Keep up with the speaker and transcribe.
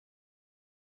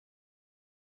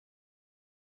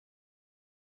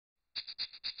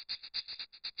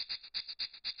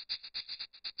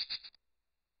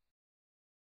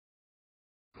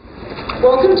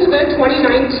Welcome to the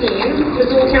 2019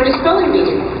 Missoula County Spelling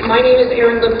Bee. My name is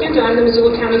Erin Lipkind, and I'm the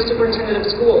Missoula County Superintendent of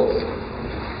Schools.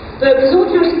 The Missoula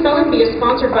County Spelling Bee is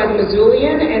sponsored by the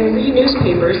Missoulian and Lee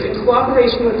newspapers in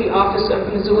cooperation with the Office of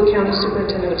the Missoula County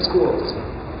Superintendent of Schools.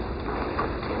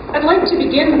 I'd like to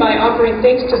begin by offering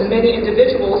thanks to the many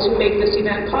individuals who make this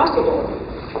event possible.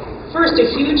 First, a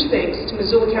huge thanks to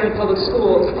Missoula County Public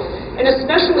Schools, and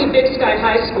especially Big Sky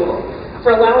High School,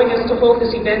 for allowing us to hold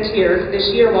this event here this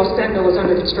year while Sentinel is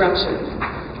under construction.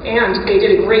 And they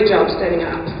did a great job setting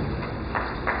up.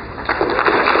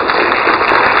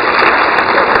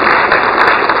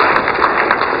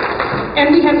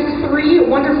 And we have three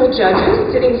wonderful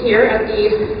judges sitting here at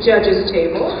the judges'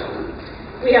 table.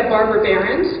 We have Barbara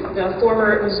Behrens, the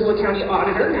former Missoula County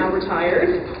Auditor, now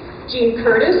retired, Jean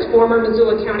Curtis, former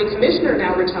Missoula County Commissioner,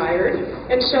 now retired,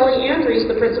 and Shelley Andrews,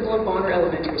 the principal of Bonner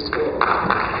Elementary School.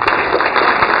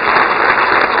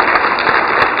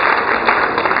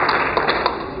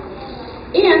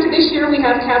 And this year we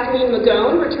have Kathleen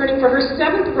Magone returning for her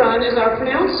 7th run as our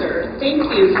pronouncer. Thank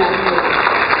you, Kathleen.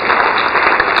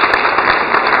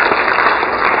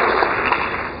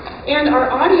 And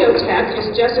our audio tech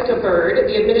is Jessica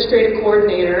Bird, the administrative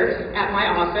coordinator at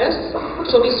my office.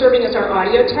 She'll be serving as our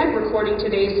audio tech, recording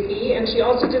today's bee, and she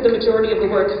also did the majority of the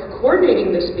work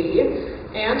coordinating this bee,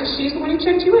 and she's the one who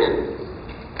checked you in.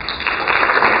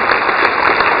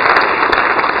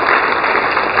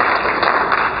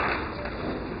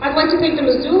 I'd like to thank the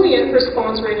Missoulian for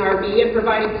sponsoring our bee and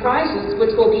providing prizes,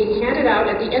 which will be handed out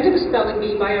at the end of the spelling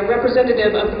bee by a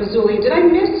representative of the Missoulian. Did I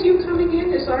miss you coming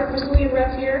in? Is our Missoulian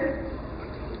rep here?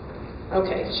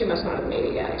 Okay, she must not have made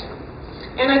it yet.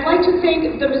 And I'd like to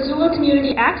thank the Missoula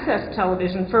Community Access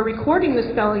Television for recording the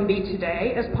spelling bee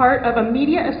today as part of a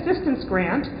media assistance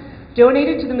grant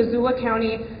donated to the Missoula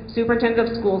County Superintendent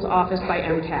of Schools Office by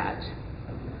MCAT.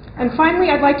 And finally,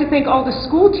 I'd like to thank all the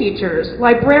school teachers,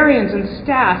 librarians, and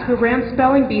staff who ran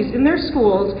spelling bees in their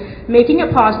schools, making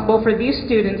it possible for these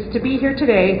students to be here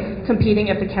today competing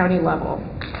at the county level.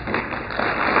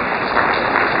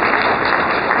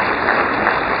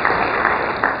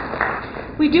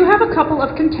 We do have a couple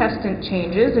of contestant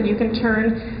changes, and you can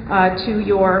turn to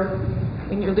your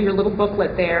little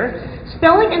booklet there.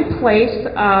 Spelling in place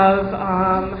of,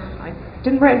 I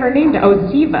didn't write her name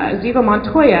down, Ziva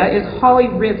Montoya is Holly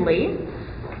Ridley,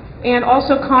 and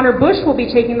also Connor Bush will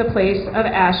be taking the place of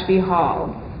Ashby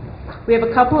Hall. We have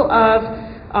a couple of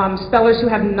spellers who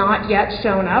have not yet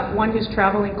shown up, one who's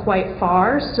traveling quite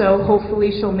far, so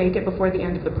hopefully she'll make it before the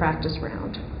end of the practice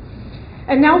round.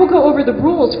 And now we'll go over the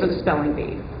rules for the spelling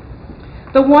bee.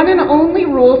 The one and only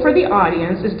rule for the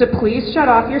audience is to please shut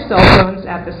off your cell phones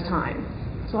at this time.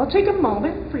 So I'll take a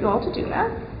moment for you all to do that.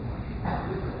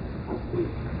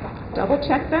 Double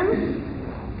check them.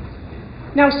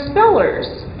 Now, spellers,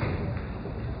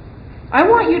 I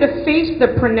want you to face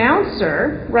the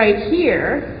pronouncer right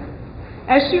here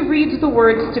as she reads the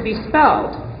words to be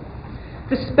spelled.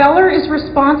 The speller is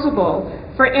responsible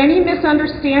for any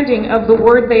misunderstanding of the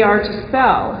word they are to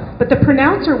spell, but the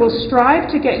pronouncer will strive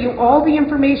to get you all the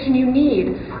information you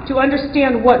need to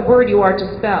understand what word you are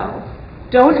to spell.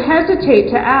 Don't hesitate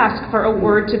to ask for a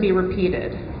word to be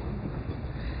repeated.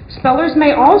 Spellers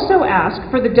may also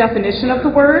ask for the definition of the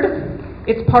word,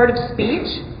 its part of speech,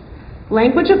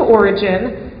 language of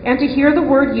origin, and to hear the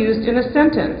word used in a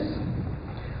sentence.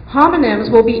 Homonyms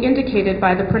will be indicated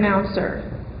by the pronouncer.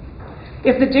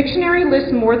 If the dictionary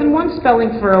lists more than one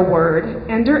spelling for a word,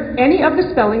 any of the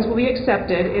spellings will be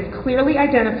accepted if clearly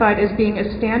identified as being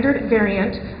a standard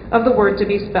variant of the word to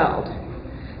be spelled.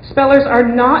 Spellers are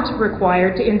not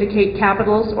required to indicate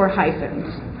capitals or hyphens.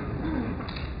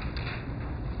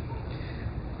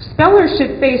 Spellers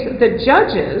should face the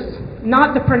judges,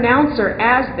 not the pronouncer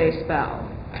as they spell.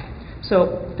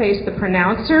 So face the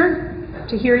pronouncer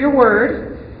to hear your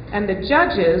word, and the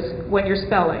judges when you're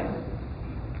spelling.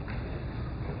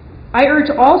 I urge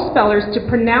all spellers to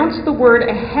pronounce the word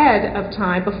ahead of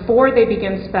time before they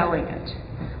begin spelling it.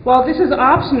 While this is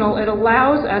optional, it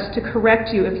allows us to correct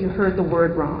you if you heard the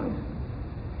word wrong.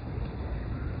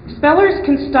 Spellers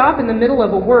can stop in the middle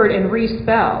of a word and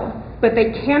respell, but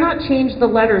they cannot change the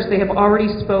letters they have already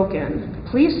spoken.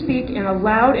 Please speak in a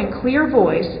loud and clear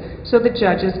voice so the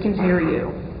judges can hear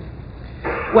you.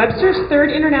 Webster's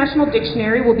Third International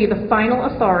Dictionary will be the final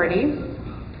authority.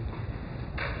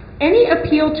 Any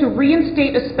appeal to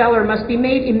reinstate a speller must be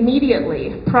made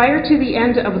immediately, prior to the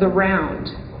end of the round.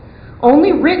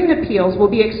 Only written appeals will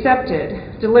be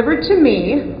accepted, delivered to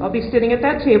me. I'll be sitting at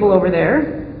that table over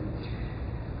there.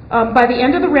 by the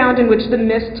end of the round in which the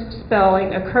missed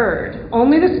spelling occurred.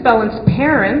 Only the spellant's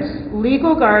parents,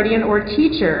 legal guardian, or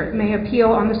teacher may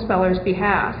appeal on the speller's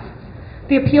behalf.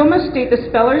 The appeal must state the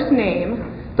speller's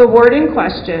name, the word in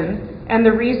question, and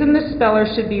the reason the speller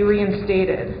should be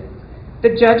reinstated.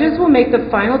 The judges will make the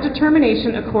final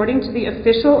determination according to the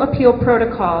official appeal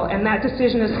protocol, and that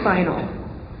decision is final.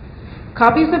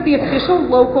 Copies of the official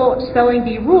local Spelling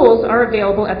Bee rules are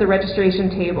available at the registration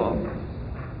table.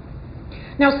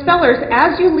 Now, spellers,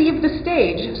 as you leave the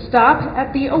stage, stop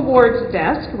at the awards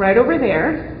desk right over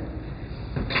there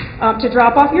to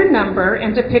drop off your number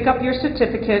and to pick up your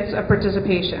certificates of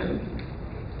participation.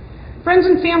 Friends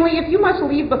and family, if you must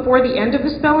leave before the end of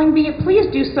the spelling bee, please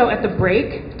do so at the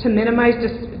break to minimize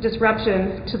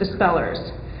disruption to the spellers.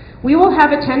 We will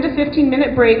have a 10 to 15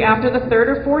 minute break after the third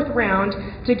or fourth round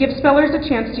to give spellers a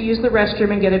chance to use the restroom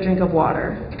and get a drink of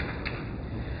water.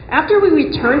 After we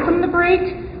return from the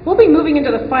break, we'll be moving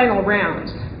into the final rounds.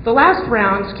 The last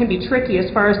rounds can be tricky as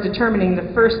far as determining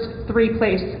the first three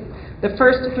place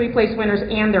winners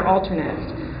and their alternates.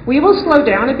 We will slow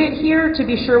down a bit here to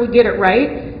be sure we get it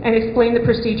right and explain the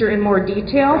procedure in more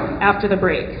detail after the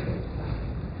break.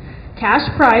 Cash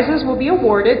prizes will be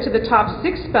awarded to the top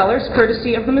 6 spellers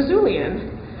courtesy of the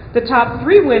Missoulian. The top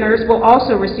 3 winners will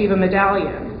also receive a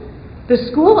medallion. The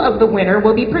school of the winner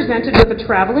will be presented with a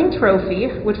traveling trophy,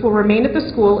 which will remain at the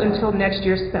school until next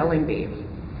year's spelling bee.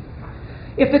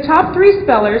 If the top 3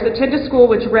 spellers attend a school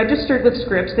which registered with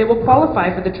Scripps, they will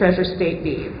qualify for the Treasure State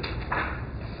Bee.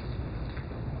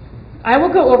 I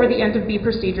will go over the end of bee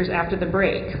procedures after the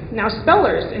break. Now,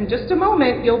 spellers, in just a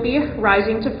moment, you'll be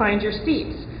rising to find your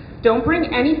seats. Don't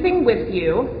bring anything with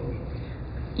you.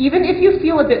 Even if you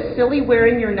feel a bit silly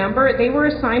wearing your number, they were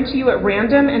assigned to you at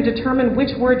random and determine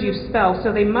which word you spell,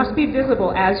 so they must be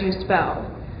visible as you spell.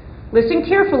 Listen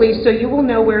carefully so you will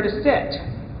know where to sit.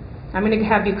 I'm going to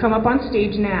have you come up on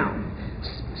stage now,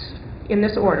 in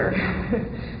this order.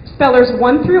 Spellers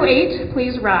 1 through 8,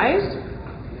 please rise.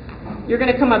 You're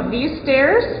going to come up these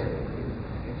stairs.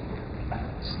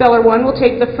 Speller 1 will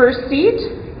take the first seat,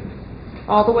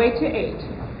 all the way to 8.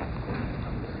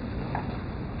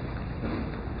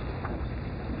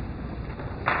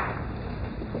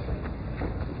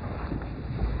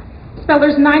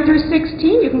 Spellers 9 through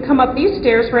 16, you can come up these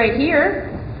stairs right here.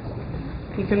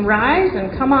 You can rise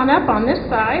and come on up on this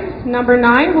side. Number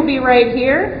 9 will be right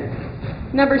here.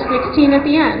 Number 16 at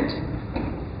the end.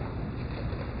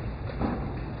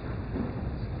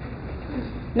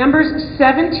 Numbers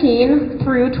 17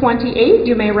 through 28,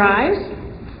 you may rise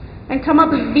and come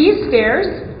up these stairs.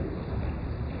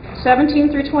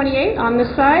 17 through 28 on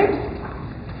this side.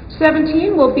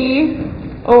 17 will be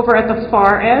over at the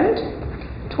far end.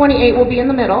 28 will be in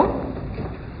the middle.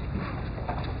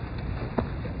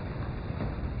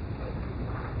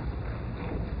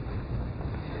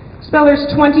 Spellers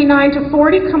 29 to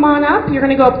 40, come on up. You're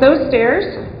going to go up those stairs.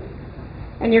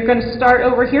 And you're going to start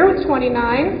over here with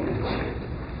 29.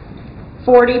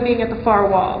 40 being at the far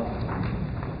wall.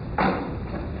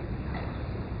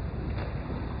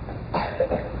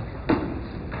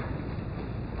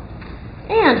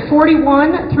 And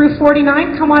 41 through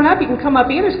 49, come on up. You can come up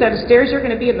either set of stairs. You're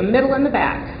going to be in the middle and the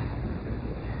back.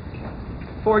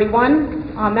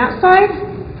 41 on that side,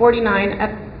 49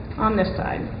 on this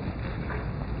side.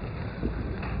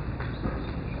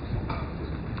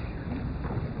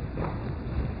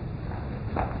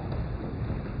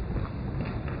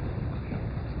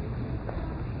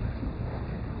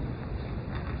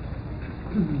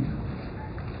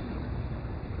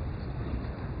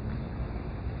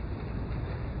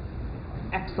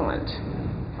 Excellent.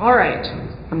 All right,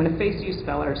 I'm going to face you,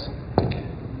 spellers.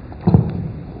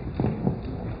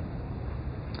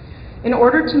 In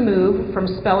order to move from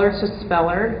speller to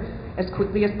speller as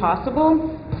quickly as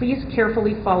possible, please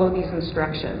carefully follow these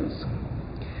instructions.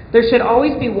 There should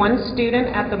always be one student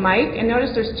at the mic, and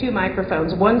notice there's 2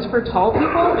 microphones. One's for tall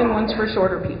people and one's for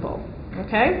shorter people,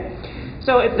 okay?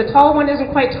 So if the tall one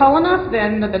isn't quite tall enough,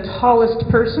 then the tallest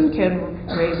person can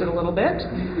raise it a little bit.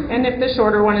 And if the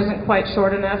shorter one isn't quite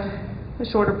short enough, the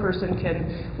shorter person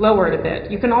can lower it a bit.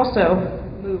 You can also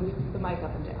move the mic up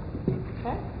and down,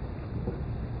 okay?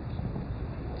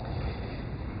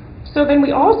 So then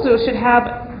we also should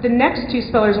have the next 2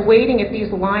 spellers waiting at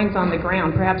these lines on the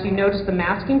ground. Perhaps you notice the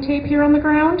masking tape here on the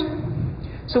ground.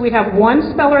 So we have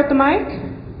 1 speller at the mic,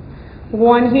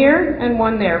 1 here, and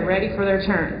 1 there, ready for their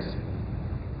turns.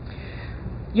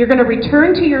 You're going to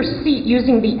return to your seat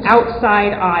using the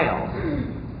outside aisle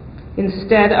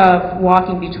instead of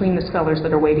walking between the spellers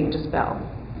that are waiting to spell.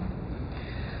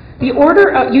 The order,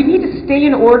 you need to stay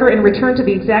in order and return to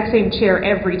the exact same chair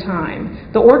every time.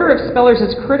 The order of spellers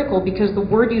is critical because the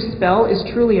word you spell is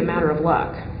truly a matter of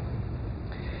luck.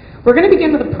 We're going to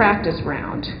begin with a practice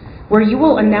round, where you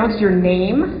will announce your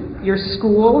name, your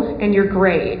school, and your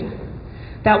grade.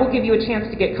 That will give you a chance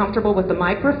to get comfortable with the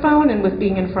microphone and with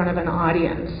being in front of an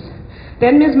audience.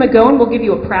 Then Ms. Magone will give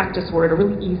you a practice word, a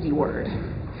really easy word.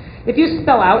 If you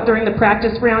spell out during the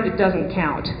practice round, it doesn't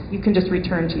count. You can just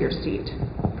return to your seat.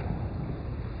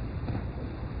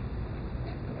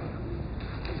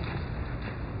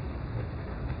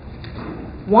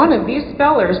 One of these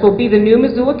spellers will be the new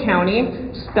Missoula County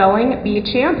Spelling Bee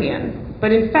champion.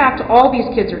 But in fact, all these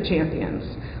kids are champions.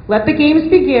 Let the games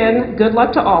begin. Good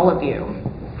luck to all of you.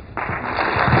 I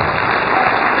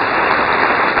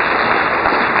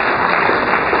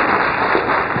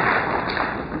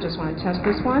just want to test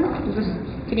this one.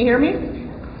 Can you hear me?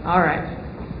 All right.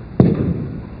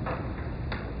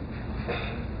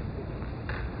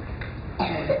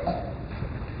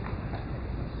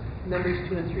 Numbers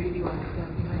 2 and 3, do you want to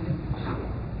stand behind him?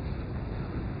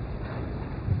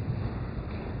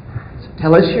 So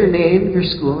tell us your name, your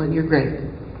school, and your grade.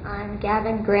 I'm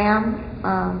Gavin Graham,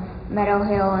 Meadow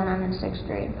Hill, and I'm in 6th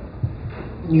grade.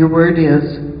 Your word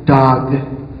is dog.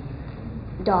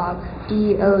 Dog,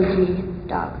 D-O-G,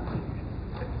 dog.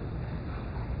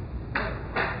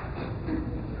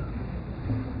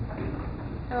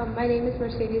 My name is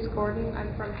Mercedes Gordon.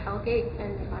 I'm from Hellgate,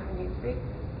 and I'm in 8th grade.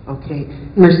 Okay.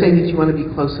 Mercedes, you want to be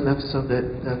close enough so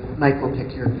that the mic will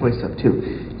pick your voice up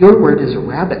too. Your word is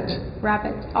rabbit.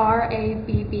 Rabbit,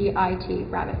 R-A-B-B-I-T,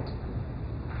 rabbit.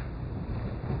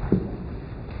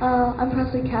 I'm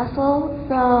Presley Castle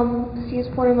from C.S.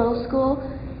 Porter Middle School.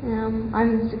 I'm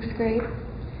in 6th grade.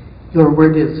 Your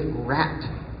word is rat.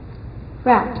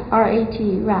 Rat,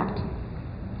 R-A-T, rat.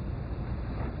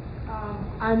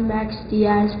 I'm Max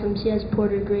Diaz from C.S.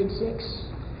 Porter, grade 6.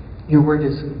 Your word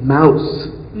is mouse.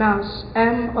 Mouse,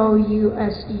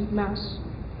 M-O-U-S-E, mouse.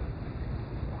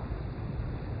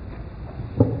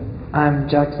 I'm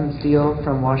Jackson Steele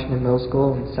from Washington Middle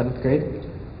School in 7th grade.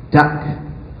 Duck.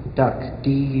 Duck,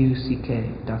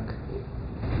 D-U-C-K, duck.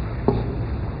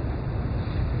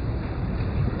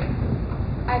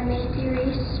 I'm Maisie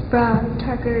Reese from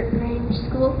Target Range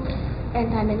School,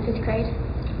 and I'm in 5th grade.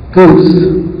 Goose.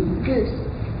 Goose,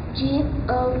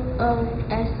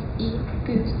 G-O-O-S-E,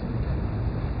 goose.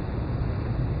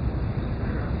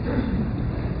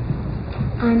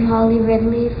 I'm Holly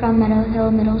Ridley from Meadow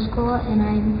Hill Middle School, and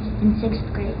I'm in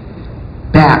 6th grade.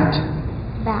 Bat.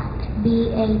 Bat,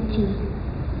 B-A-T.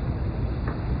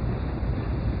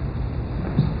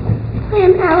 I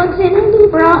am Alexander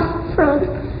Lubroff from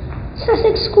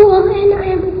Sussex School, and I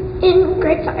am in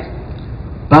grade 5.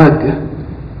 Bug.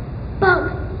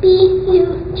 Bug,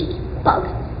 B-U-G, bug.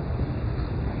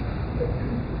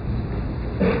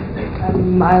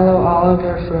 I'm Milo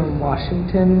Oliver from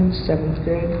Washington, 7th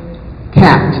grade.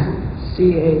 Cat.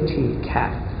 C-A-T,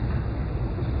 cat.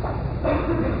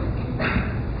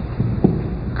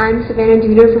 I'm Savannah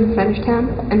Duder from Frenchtown.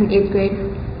 I'm in 8th grade.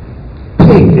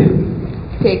 Pig.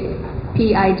 Pig,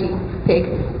 P-I-G, pig.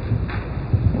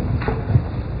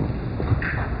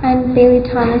 I'm Bailey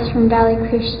Thomas from Valley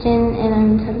Christian, and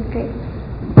I'm in 7th grade.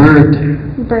 Bird.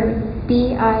 Bird,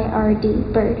 B-I-R-D,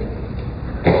 bird.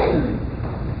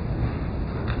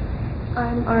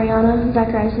 I'm Ariana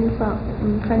Zachariason from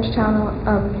Frenchtown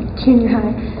Junior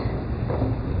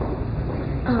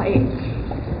High.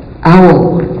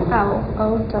 Owl. Owl,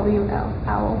 O-W-L,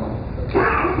 owl.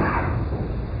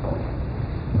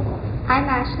 I'm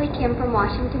Ashley Kim from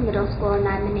Washington Middle School, and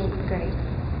I'm in 8th grade.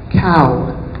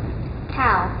 Cow.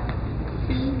 Cow,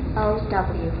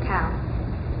 C-O-W, cow.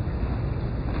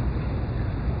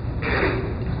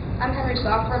 I'm Henry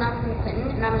Software, and I'm from Clinton,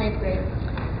 and I'm in 8th grade.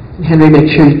 Henry, make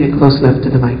sure you get close enough to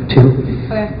the mic too.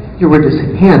 Okay. Your word is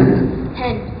hen.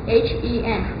 Hen,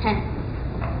 H-E-N, hen.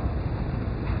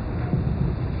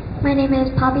 My name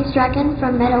is Poppy Strachan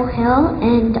from Meadow Hill,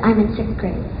 and I'm in 6th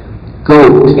grade.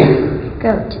 Goat.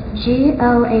 Goat,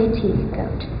 G-O-A-T,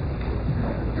 goat.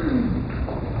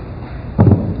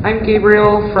 I'm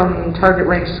Gabriel from Target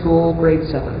Range School, grade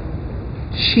 7.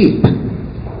 Sheep.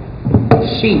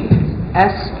 Sheep,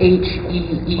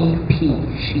 S-H-E-E-P,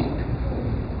 sheep.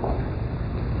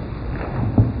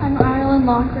 I'm Ireland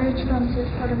Lockridge from C.S.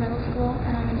 Porter Middle School,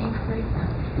 and I'm in 8th grade.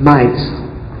 Mice.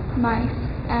 Mice,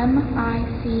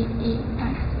 M-I-C-E,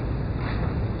 mice.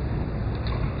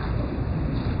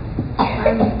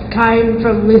 I'm Kyle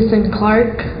from Lewis &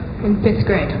 Clark in 5th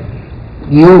grade.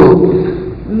 Mule.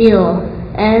 Mule,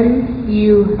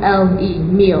 M-U-L-E,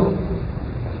 mule.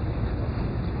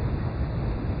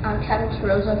 I'm Kevin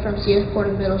Sorosa from CS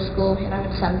Porter Middle School, and I'm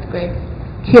in 7th grade.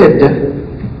 Kid.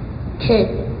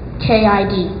 Kid.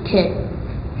 K-I-D. Kid.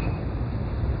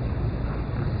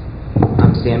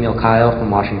 I'm Samuel Kyle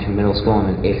from Washington Middle School.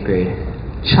 I'm in 8th grade.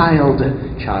 Child.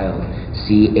 Child.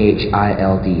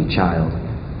 C-H-I-L-D. Child.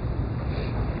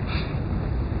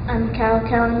 I'm Cal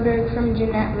Kallenberg from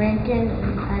Jeanette Rankin,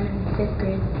 and I'm in 5th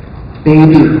grade.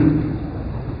 Baby.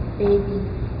 Baby.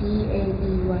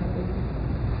 B-A-B-Y.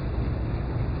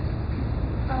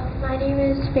 My name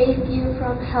is Faith Yu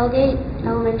from Hellgate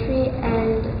Elementary,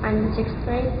 and I'm in 6th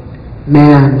grade.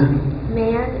 Man.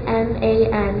 Man,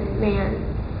 M-A-N, man.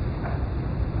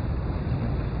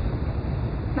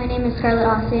 My name is Scarlett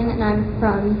Austin, and I'm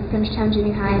from Frenchtown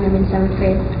Junior High, and I'm in 7th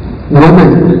grade.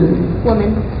 Woman.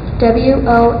 Woman.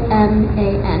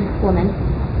 W-O-M-A-N. Woman.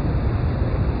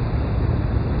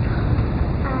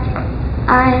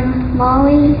 I'm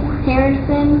Molly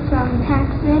Harrison from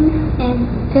Paxton in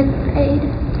 5th grade.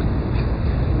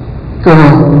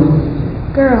 Girl.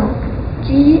 Girl.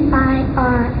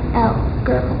 G-I-R-L.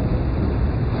 Girl.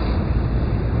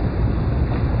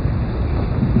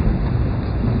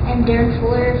 I'm Darren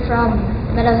Fuller from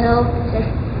Meadow Hill,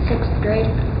 6th grade.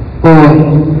 Boy.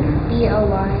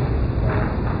 B-O-Y.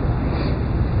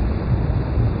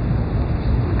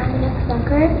 I'm Nick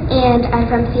Dunker, and I'm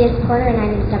from CS Porter, and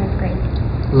I'm in 7th grade.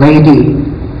 Lady.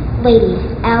 Lady.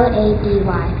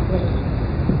 L-A-D-Y. Lady.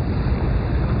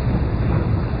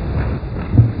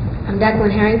 I'm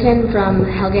Declan Harrington from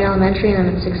Hellgate Elementary, and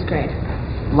I'm in 6th grade.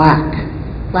 Black.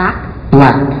 Black?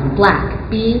 Black. Black.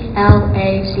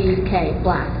 B-L-A-C-K.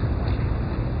 Black.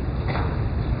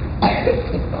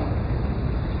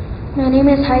 My name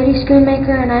is Heidi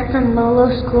Schoonmaker, and I'm from Lolo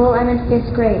School. I'm in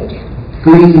 5th grade.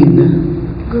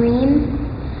 Green. Green.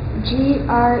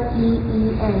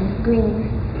 G-R-E-E-N. Green.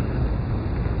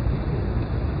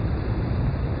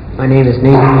 My name is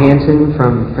Nathan Hansen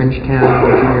from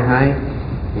Frenchtown Junior High,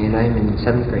 and I'm in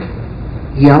 7th grade.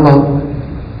 Yellow.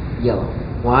 Yellow.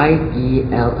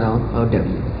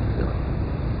 Y-E-L-L-O-W.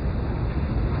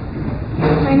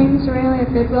 My name is Aurelia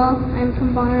Bidwell. I'm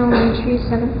from Bonner Elementary,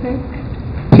 7th grade.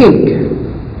 Pink.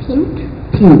 Pink.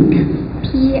 Pink.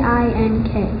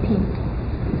 P-I-N-K. Pink.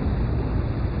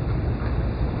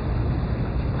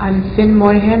 I'm Finn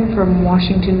Moynihan from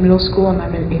Washington Middle School, and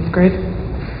I'm in 8th grade.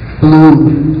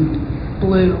 Blue.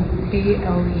 Blue.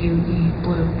 B-L-U-E.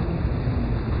 Blue.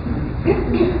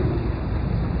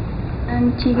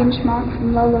 I'm Tegan Schmock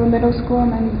from Lolo Middle School,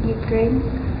 and I'm in 8th grade.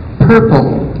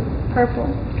 Purple. Purple.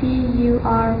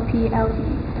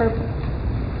 P-U-R-P-L-E. Purple.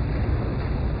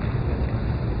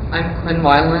 I'm Quinn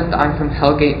Weiland. I'm from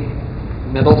Hellgate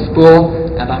Middle School,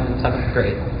 and I'm in 7th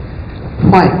grade.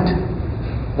 White.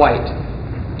 White.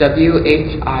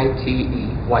 W-H-I-T-E.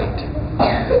 White.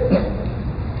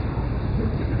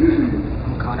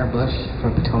 I'm Connor Bush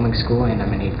from Potomac School, and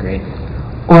I'm in 8th grade.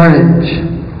 Orange.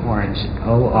 Orange.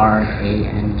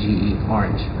 O-R-A-N-G-E.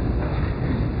 Orange.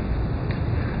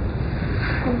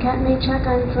 I'm Kat Maychuk.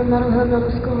 I'm from Meadow Hill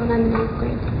Middle School, and I'm in 8th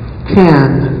grade.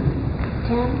 Tan.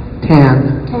 Tan.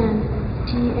 Tan. Tan.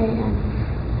 T-A-N.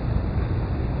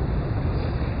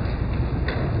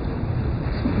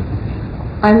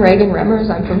 I'm Reagan Remmers.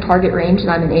 I'm from Target Range, and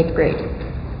I'm in 8th grade.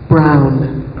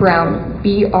 Brown. Brown.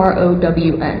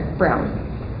 B-R-O-W-N. Brown.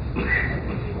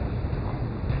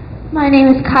 My name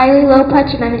is Kylie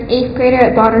Loputch, and I'm an 8th grader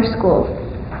at Bonner School.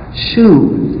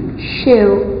 Shoe.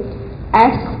 Shoe.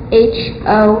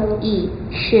 S-H-O-E.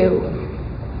 Shoe.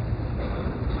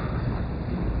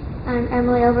 I'm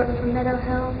Emily Albert from Meadow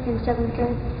Hill in 7th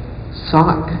grade.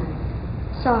 Sock.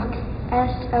 Sock.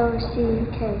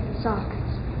 S-O-C-K. Sock.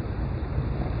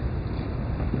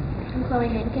 I'm Chloe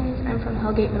Hankins. I'm from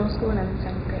Hellgate Middle School, and I'm in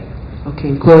 7th grade.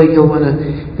 Okay, Chloe, you'll want to,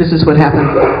 this is what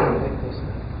happened.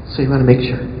 So you want to make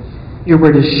sure. Your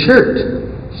word is shirt.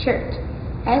 Shirt.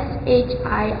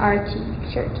 S-H-I-R-T.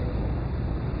 Shirt.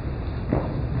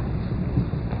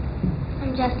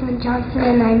 I'm Jessamine Johnson,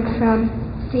 and I'm from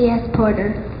C.S.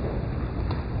 Porter.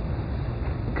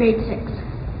 Grade 6.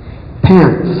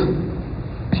 Pants.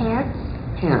 Pants.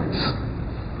 Pants.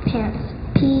 Pants.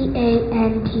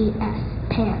 P-A-N-T-S.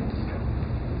 Pants.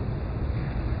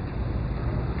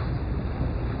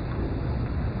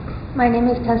 My name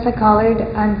is Tessa Collard.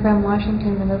 I'm from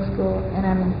Washington Middle School, and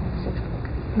I'm in 6th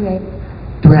grade.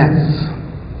 Dress.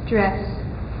 Dress.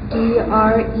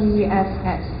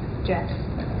 D-R-E-S-S. Dress.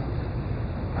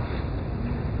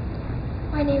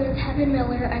 My name is Heaven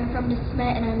Miller. I'm from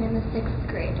DeSmet, and I'm in the 6th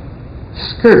grade.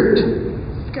 Skirt.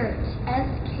 Skirt.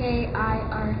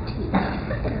 S-K-I-R-T.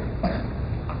 Skirt.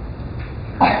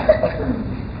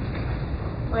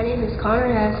 My name is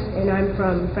Connor Hess, and I'm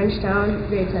from Frenchtown,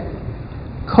 grade 7.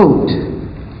 Coat.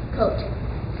 Coat.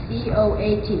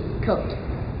 C-O-A-T. Coat.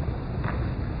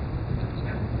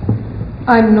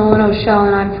 I'm Nolan O'Shell,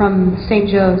 and I'm from St.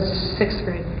 Joe's, 6th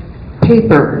grade.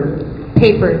 Paper.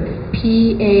 Paper.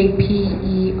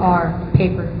 P-A-P-E-R.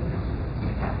 Paper.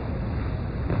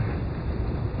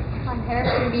 I'm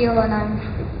Harrison Beal, and I'm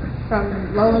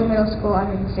from Lowland Middle School. I'm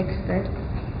in 6th grade.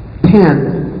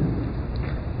 Pen.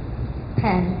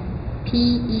 Pen.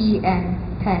 P-E-N.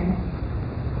 Pen.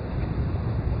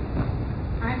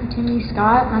 I'm Timmy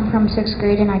Scott. I'm from 6th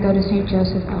grade and I go to St.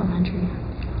 Joseph Elementary.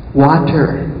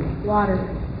 Water. Water.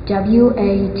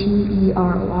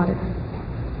 W-A-T-E-R. Water.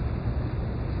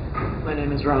 My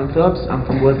name is Rowan Phillips. I'm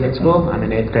from Woodland School. I'm in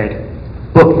 8th grade.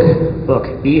 Book.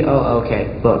 Book.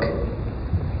 B-O-O-K. Book.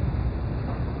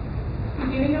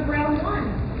 Beginning of round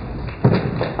 1.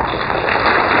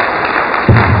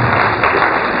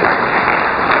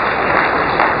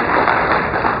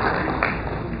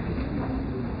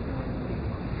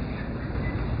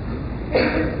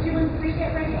 Groups 2 and 3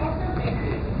 get ready also? Thank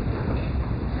you.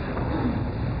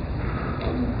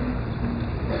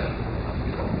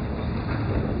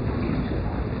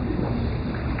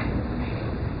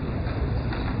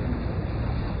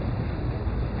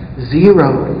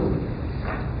 Zero.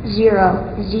 Zero.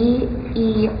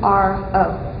 Z-E-R-O.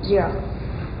 Zero.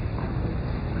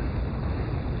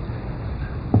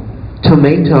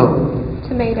 Tomato.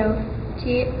 Tomato.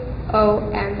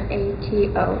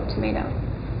 T-O-M-A-T-O. Tomato.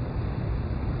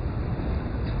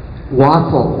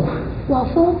 Waffle.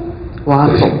 Waffle.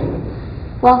 Waffle.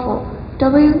 Waffle.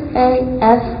 W-A-F-F-L-E.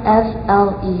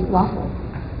 Waffle.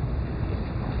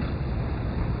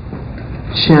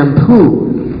 Shampoo.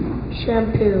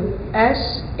 Shampoo.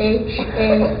 S-H-A-M-P.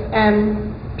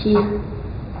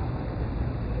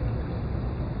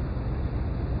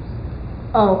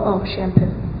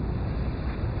 Shampoo.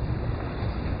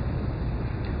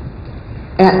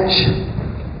 Etch.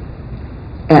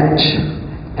 Etch.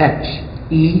 Etch.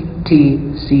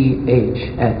 E-T-C-H.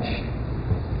 Etch.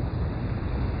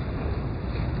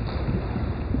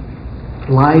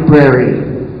 Library.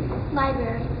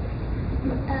 Library.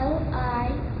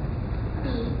 L-I-B-R-A-R-Y.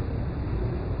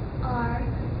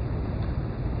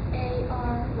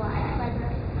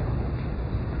 Library.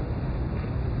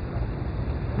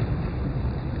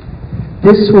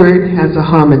 This word has a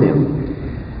homonym.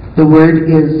 The word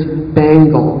is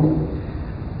bangle.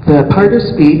 The part of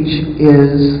speech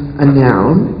is a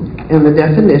noun, and the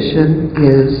definition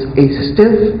is a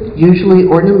stiff, usually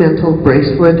ornamental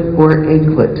bracelet or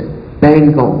anklet.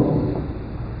 Bangle.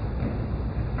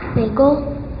 Bagel.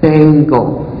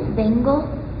 Bangle. Bangle.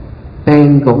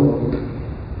 Bangle.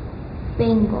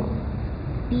 Bangle.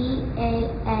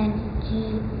 B-A-N-G-E-L.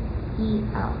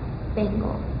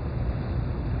 Bangle.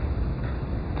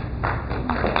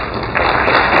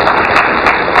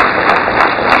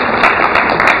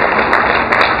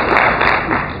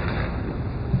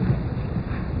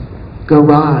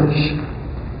 Garage.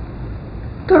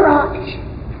 Garage.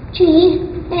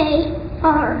 G-A-R-A-G-E.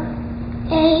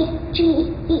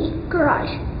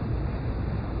 Garage.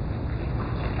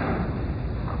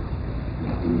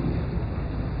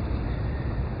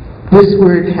 This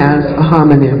word has a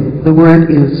homonym. The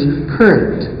word is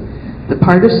current. The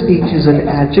part of speech is an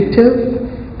adjective,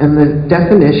 and the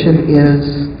definition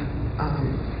is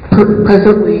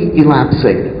presently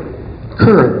elapsing.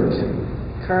 Current.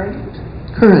 Current.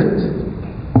 Current.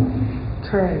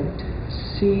 Current.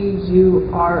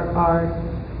 C-U-R-R-E-N-T.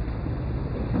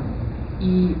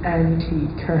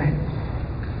 Current.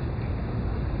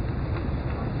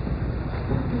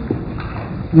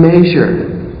 Measure.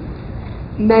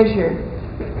 Measure.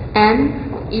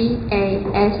 M-E-A-S-U-R-E.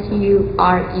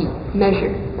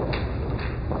 Measure.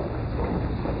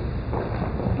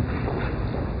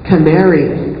 Canary.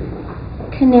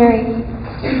 Canary.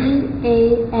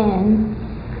 C-A-N-A-R-Y.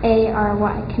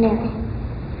 Canary.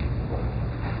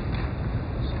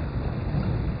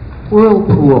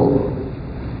 Whirlpool.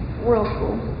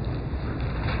 Whirlpool.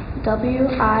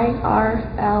 W-I-R-L-P-O-O-L.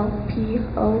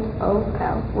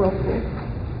 Whirlpool.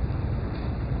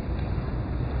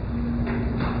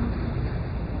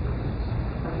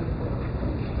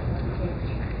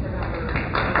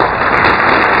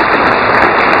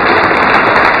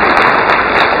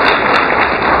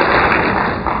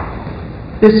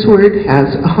 This word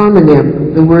has a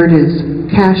homonym. The word is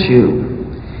cashew.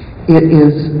 It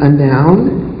is a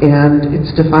noun, and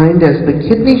it's defined as the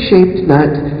kidney-shaped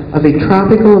nut of a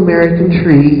tropical American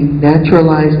tree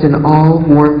naturalized in all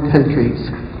warm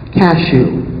countries.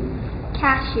 Cashew.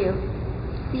 Cashew.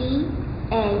 C-A-S-H-E-W.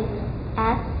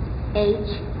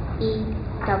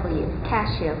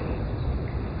 Cashew.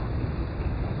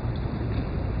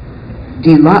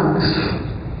 Deluxe.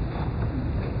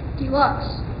 Deluxe.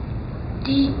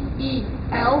 D-E-L-U-X-E.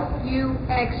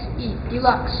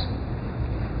 Deluxe.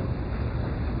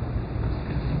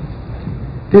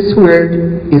 This word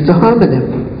is a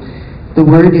homonym. The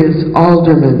word is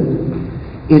alderman.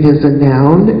 It is a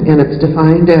noun, and it's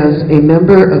defined as a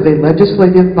member of a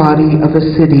legislative body of a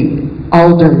city.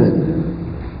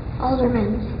 Alderman.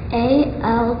 Alderman.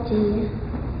 A-L-D-E-R-M-I-N.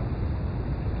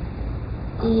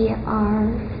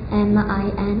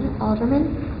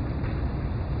 Alderman.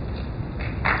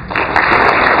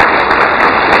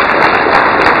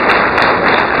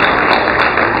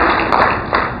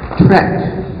 Trek.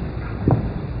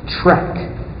 Trek.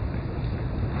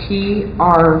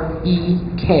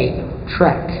 T-R-E-K.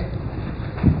 Trek.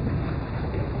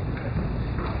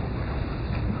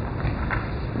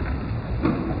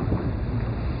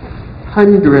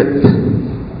 Hundredth.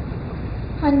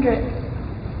 Hundredth.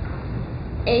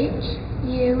 H-U-N-D-R-E-D-T-H.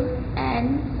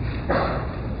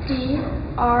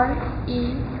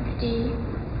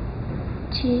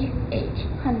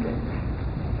 Hundredth.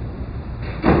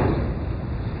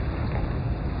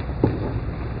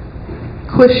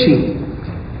 Cushy.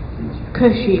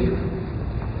 Cushy.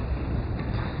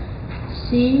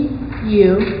 C-U-S-H-Y.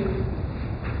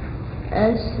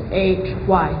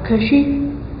 Cushy.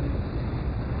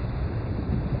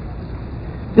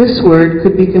 This word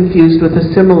could be confused with a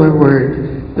similar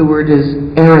word. The word is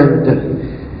errand.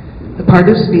 The part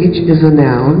of speech is a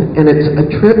noun, and it's a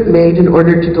trip made in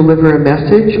order to deliver a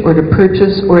message or to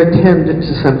purchase or attend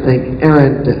to something.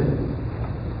 Errand.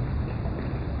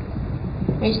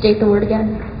 Can you state the word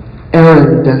again?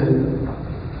 Errand.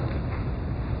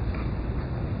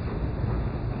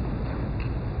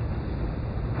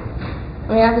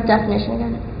 We have the definition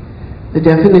again. The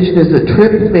definition is a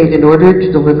trip made in order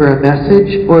to deliver a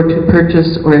message or to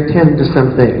purchase or attend to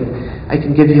something. I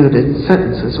can give you it in a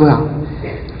sentence as well.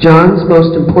 John's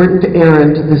most important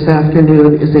errand this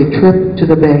afternoon is a trip to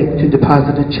the bank to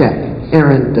deposit a check.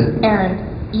 Errand. Errand.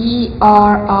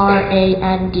 E-R-R-A-N-D.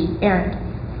 Errand.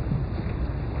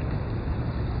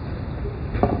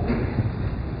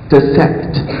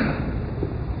 Dissect.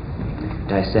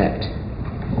 Dissect.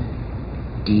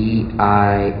 D-I-S-S-E-C-T.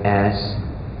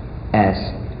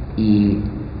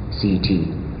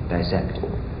 Dissect.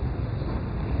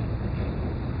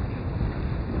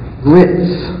 Glitz.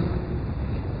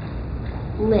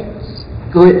 Glitz.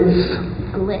 Glitz.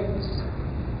 Glitz.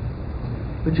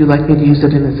 Would you like me to use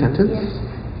it in a sentence? Yes.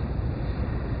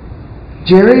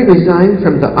 Jerry resigned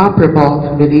from the opera ball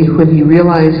committee when he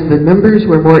realized the members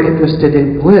were more interested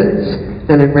in glitz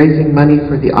than in raising money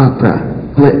for the opera.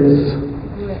 Glitz.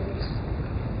 Glitz.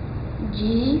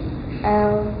 G-L-I-T-S.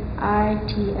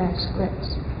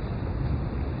 Glitz.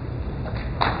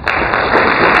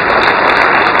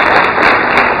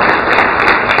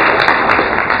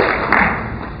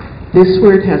 This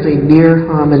word has a near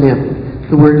homonym.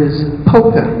 The word is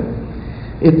polka.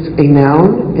 It's a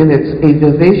noun, and it's a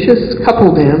vivacious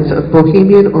couple dance of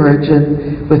Bohemian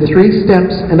origin with 3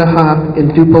 steps and a hop in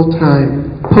duple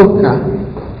time. Polka.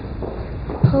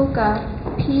 Polka.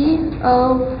 P-O-L-K-A.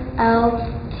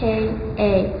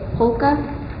 Polka.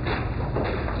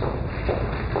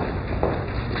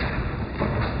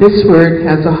 This word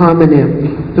has a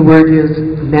homonym. The word is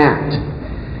gnat.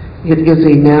 It is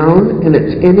a noun, and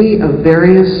it's any of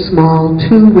various small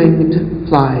 2-winged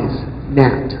flies.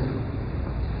 Gnat.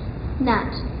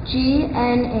 Gnat.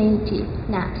 G-N-A-T.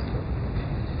 Gnat.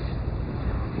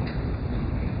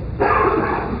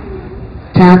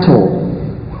 Tattle.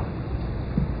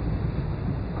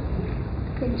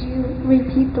 Could you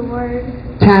repeat the word?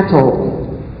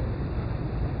 Tattle.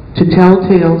 To tell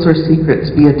tales or secrets,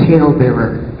 be a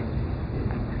talebearer.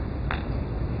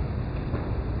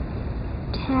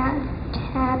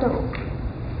 Tattle.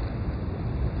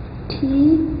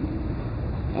 T-A-D-L-E.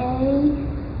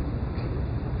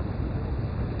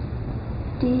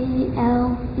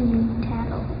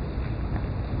 Tattle.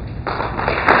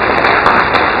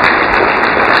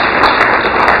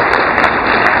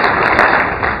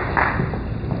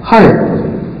 Hearth.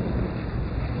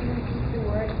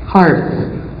 Hearth.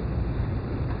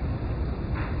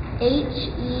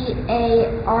 H-E-A-R-T-H.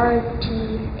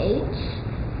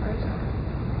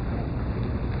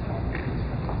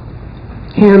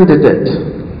 Candidate.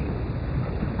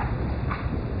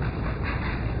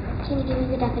 Can you give me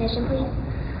the definition, please?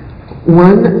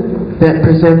 One that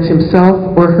presents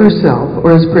himself or herself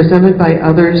or is presented by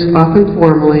others, often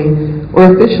formally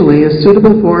or officially, as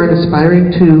suitable for and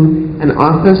aspiring to an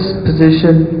office,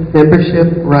 position,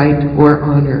 membership, right, or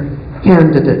honor.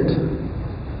 Candidate.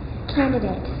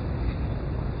 Candidate.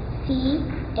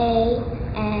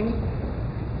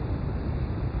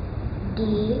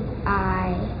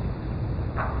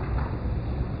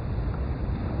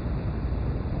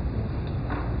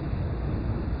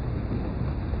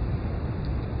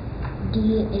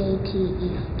 D-A-T-E,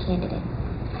 candidate.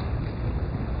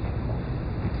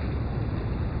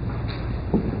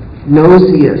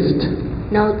 Nosiest.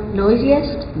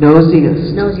 Noisiest?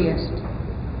 Nosiest. Nosiest.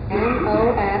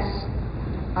 N-O-S-I-E-S-T,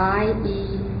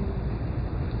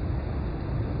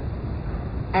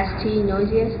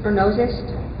 noisiest, or nosist?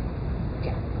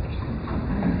 Yeah.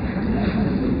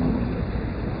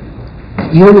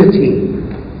 Unity.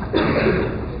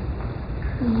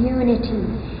 Unity.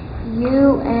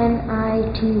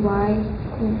 U-N-I-T-Y.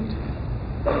 Unity.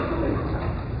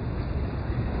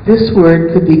 This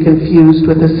word could be confused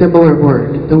with a similar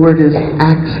word. The word is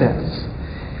access.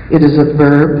 It is a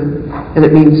verb, and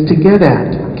it means to get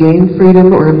at, gain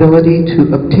freedom or ability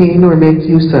to obtain or make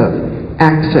use of.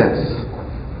 Access.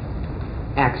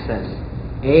 Access.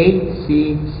 A-C-C-E-S-S.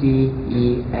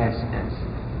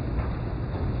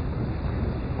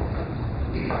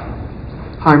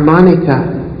 Harmonica.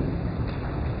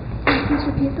 Please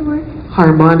repeat the word.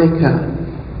 Harmonica.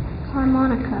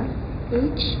 Harmonica.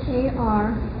 H-A-R-M-O-N-I-C-A.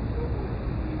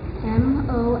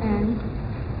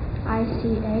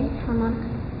 Harmonica.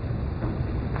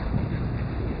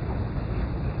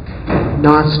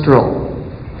 Nostril.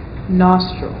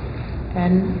 Nostril.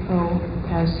 N-O-S-T-R-I-L.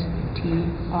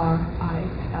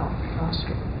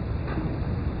 Nostril.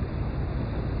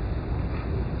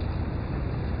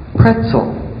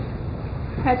 Pretzel.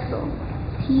 Pretzel.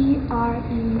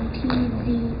 P-R-E-T-Z-E-L.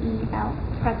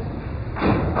 Pretzel.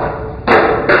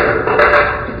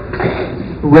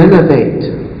 Renovate.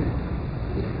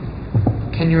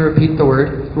 Can you repeat the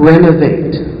word?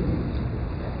 Renovate.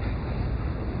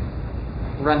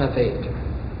 Renovate.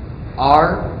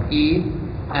 R-E-N-O-V-A-T-E.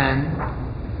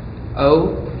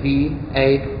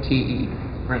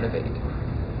 Renovate.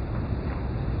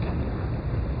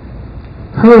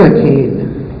 Hurricane.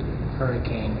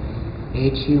 Hurricane.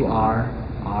 H-U-R-R-I-C-A-N-E.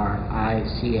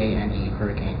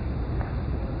 Hurricane.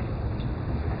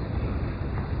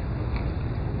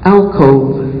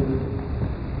 Alcove.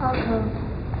 Alcove.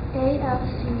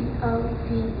 A-L-C-O-V-E.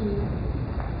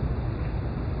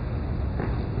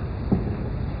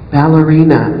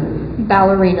 Ballerina.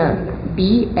 Ballerina.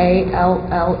 B-A-L-L-E-R-I-N-A.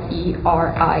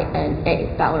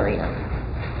 Ballerina.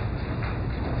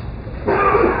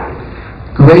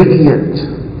 Gradient.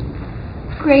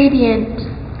 Gradient.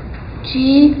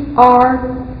 G-R-A-D-I-E-N-T.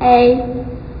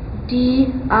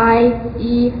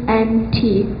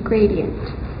 Gradient.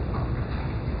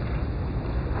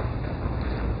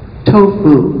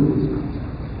 Tofu.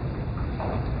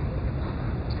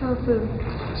 Tofu.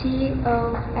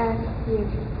 T-O-F-U.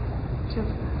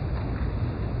 Tofu.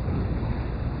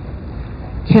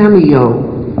 Cameo.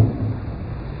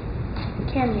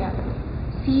 Cameo.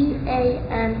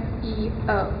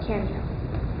 C-A-M-E-O. Cameo.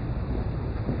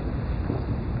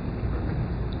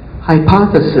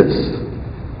 Hypothesis.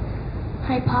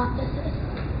 Hypothesis.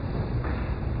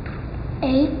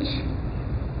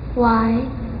 H-Y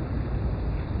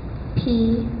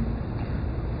P-O-T-H-E-S-I-S.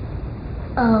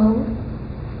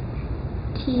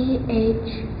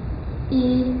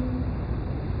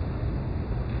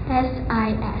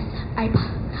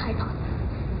 Hypothesis.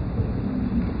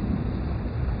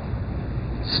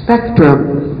 Spectrum.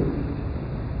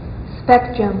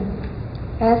 Spectrum.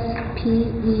 S-P-E-C-T-R-U-M.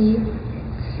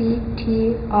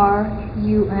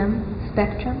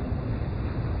 Spectrum.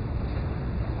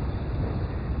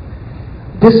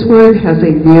 This word has a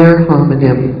near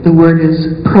homonym. The word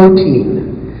is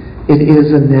protein. It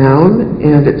is a noun,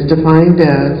 and it's defined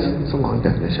as, it's a long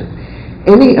definition,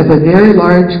 any of a very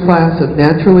large class of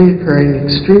naturally occurring,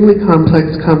 extremely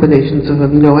complex combinations of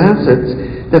amino acids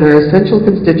that are essential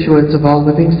constituents of all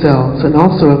living cells and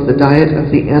also of the diet of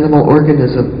the animal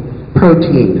organism.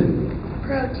 Protein.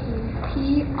 Protein.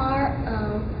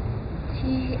 P-R-O-T-I-E-N.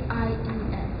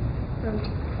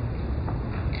 Protein.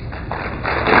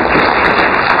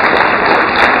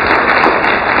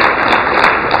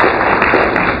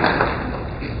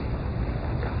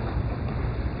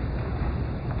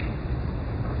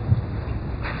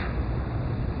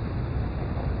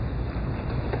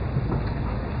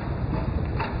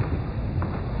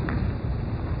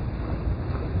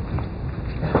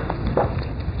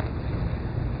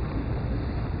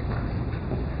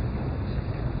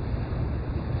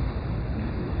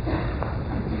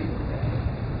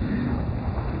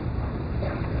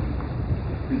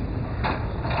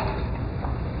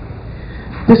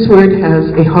 This word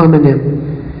has a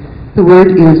homonym. The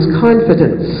word is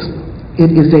confidence.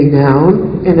 It is a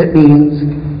noun, and it means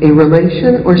a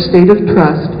relation or state of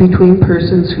trust between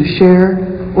persons who share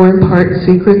or impart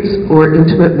secrets or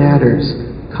intimate matters.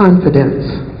 Confidence.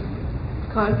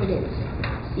 Confidence.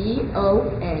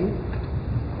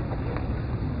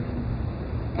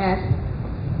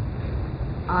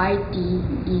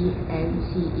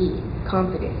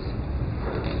 Confidence.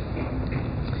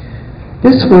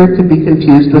 This word could be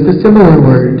confused with a similar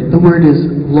word. The word is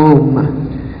loam.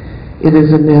 It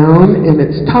is a noun and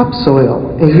it's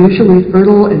topsoil, a usually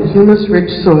fertile and humus-rich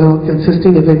soil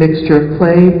consisting of a mixture of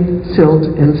clay, silt,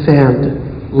 and sand.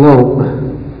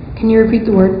 Loam. Can you repeat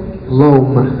the word?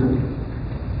 Loam.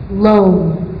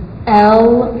 Loam.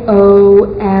 L-O-M-E.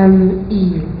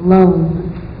 Loam.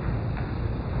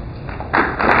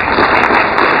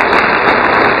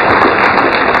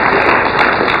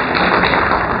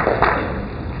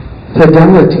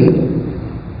 Fidelity.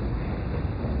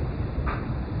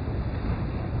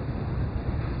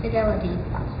 Fidelity.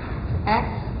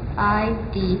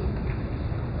 F-I-D-E-L-I-T-Y.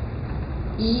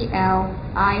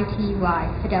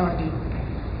 Fidelity.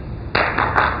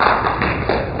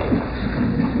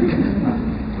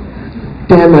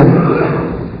 Denim.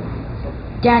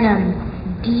 Denim.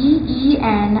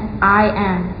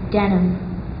 D-E-N-I-M. Denim.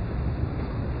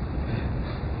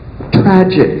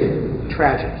 Tragic.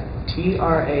 Tragic.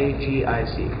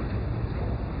 T-R-A-G-I-C.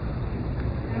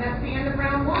 And that's the end of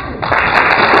round one.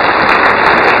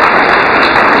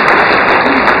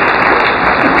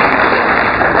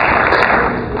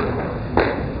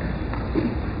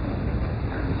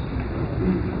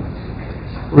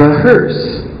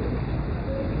 Rehearse.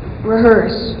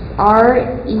 Rehearse.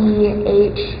 R-E-H-E-R-S-E.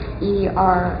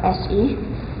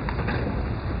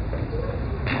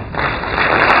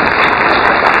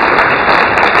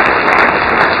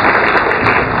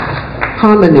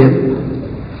 Homonym.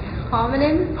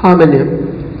 Homonym. Homonym.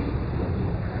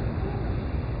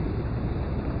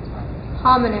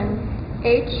 Homonym.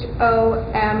 H-O-M-O-N-Y-M.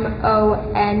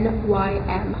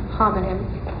 Homonym.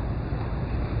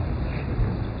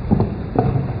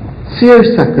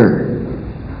 Seersucker.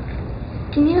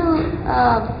 Can you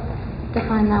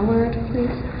define that word,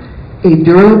 please? A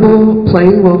durable,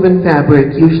 plain woven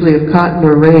fabric, usually of cotton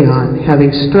or rayon,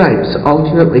 having stripes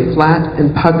alternately flat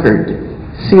and puckered.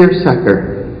 Seersucker.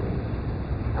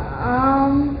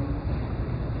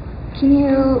 Can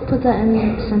you put that in a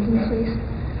sentence, please?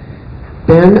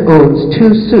 Ben owns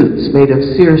 2 suits made of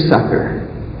seersucker.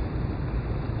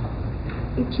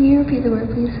 Can you repeat the word,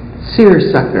 please?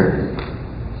 Seersucker.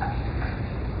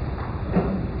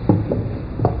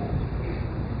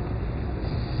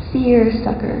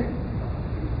 Seersucker.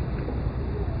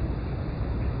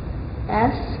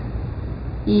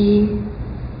 S-E-A-R-S-U-C-K-E-R.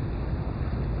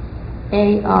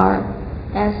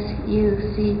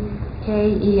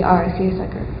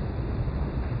 Seersucker.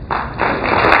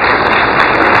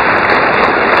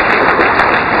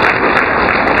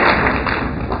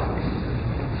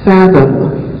 Fathom.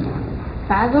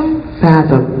 Fathom?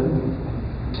 Fathom.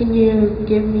 Can you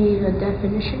give me the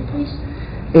definition, please?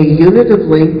 A unit of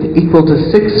length equal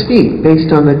to 6 feet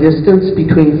based on the distance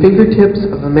between fingertips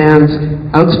of a man's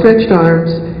outstretched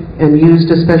arms and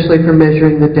used especially for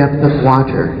measuring the depth of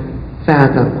water.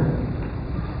 Fathom.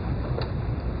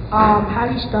 How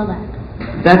do you spell that?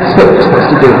 That's what we're supposed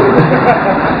to do.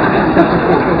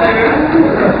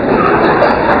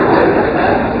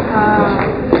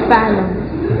 Fathom.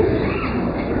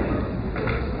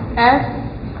 F-A-T-H-O-M.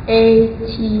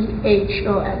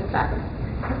 Fathom.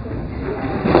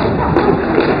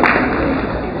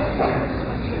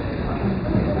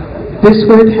 This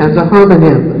word has a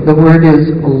homonym. The word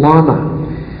is llama.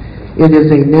 It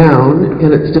is a noun,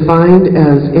 and it's defined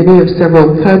as any of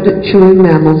several cud-chewing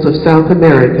mammals of South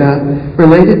America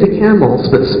related to camels,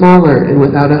 but smaller and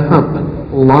without a hump.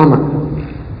 Llama.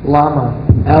 Llama.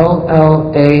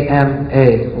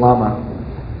 L-L-A-M-A. Llama.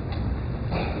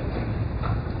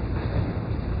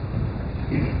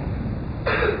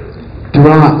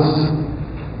 Dross.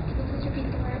 Please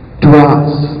repeat the word.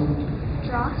 Dross.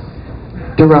 Dross.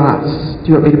 Dross. Do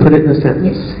you want me to put it in a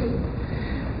sentence? Yes.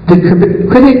 The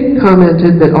critic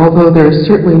commented that although there is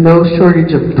certainly no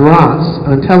shortage of dross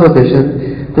on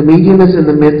television, the medium is in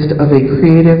the midst of a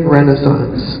creative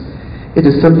renaissance. It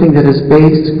is something that is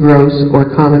base, gross, or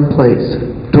commonplace.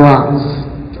 Dross.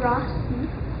 Dross.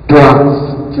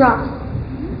 Dross. Dross.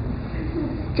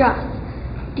 Dross.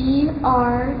 D-R-A-U-S-T.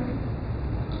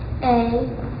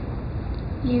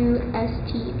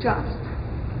 Dross.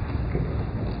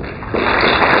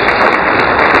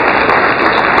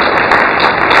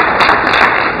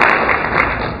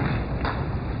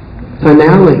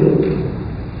 Finale.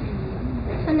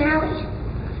 Finale.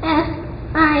 F-I-N-A-L-E.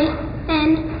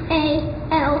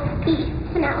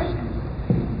 Finale.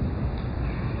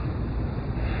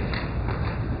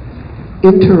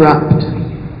 Interrupt.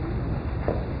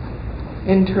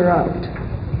 Interrupt.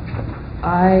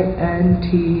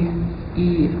 I-N-T-E-R-R-U-P-T.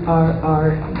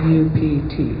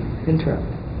 Interrupt.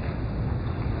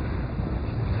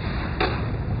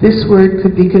 This word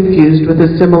could be confused with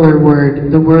a similar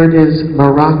word. The word is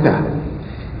maraca.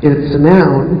 It's a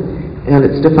noun, and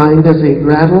it's defined as a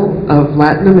rattle of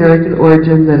Latin American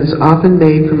origin that is often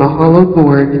made from a hollow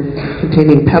gourd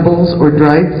containing pebbles or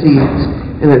dried seeds,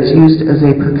 and it's used as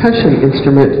a percussion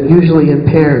instrument, usually in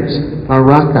pairs.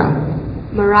 Maraca.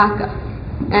 Maraca.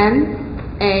 M-A-R-A-C-A.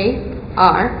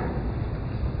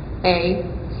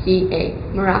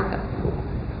 Maraca.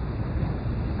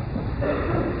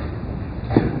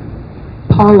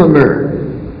 Polymer.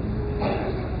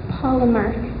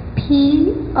 Polymer.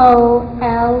 P-O-L-Y-M-E-R.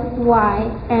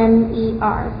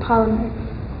 Polymer.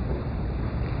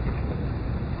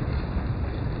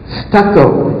 Stucco.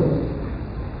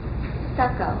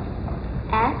 Stucco.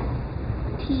 S-T-U-C-C-O.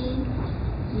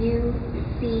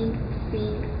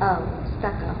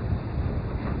 Stucco.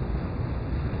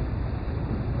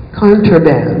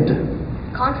 Contraband.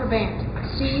 Contraband.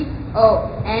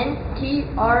 C-O-N-T-R-A-B-A-N-D.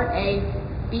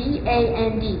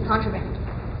 Contraband.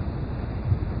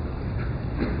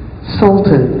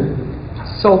 Sultan.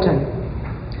 Sultan.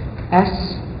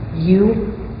 S-U-L-T-A-N.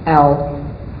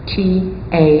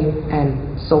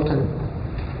 Sultan.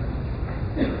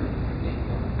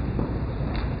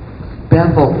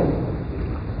 Bevel.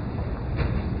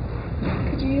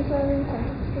 Could you use that in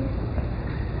sentence, please?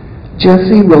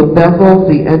 Jesse will bevel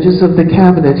the edges of the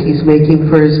cabinet he's making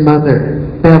for his mother.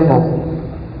 Bevel.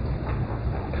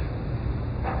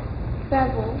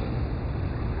 Bevel.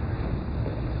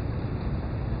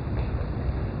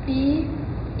 B-E-V-E-L.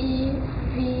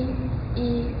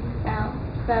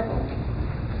 Bevel.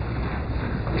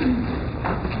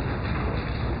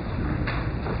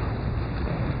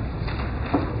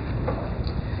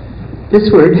 This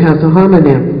word has a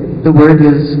homonym. The word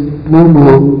is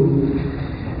muumuu.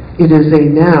 It is a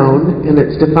noun, and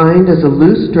it's defined as a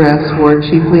loose dress worn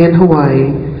chiefly in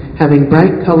Hawaii, having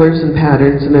bright colors and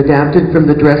patterns, and adapted from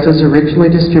the dresses originally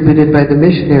distributed by the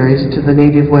missionaries to the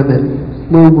native women.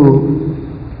 Muumuu.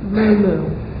 Moo-moo.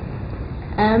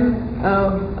 M-O-O-M-O-O.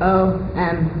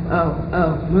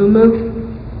 Moo-moo.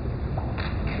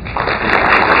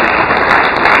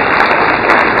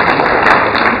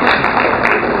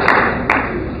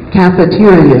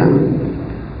 Cafeteria.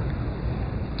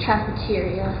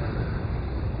 Cafeteria.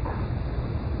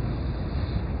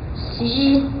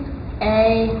 C-A-F-E-T-E-R-I-A.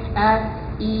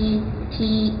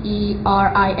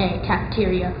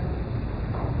 Cafeteria.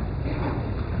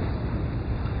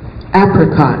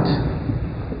 Apricot.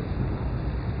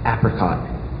 Apricot.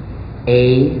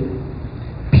 A-P-R-I-C-O-T.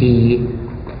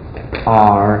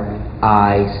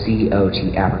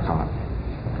 Apricot.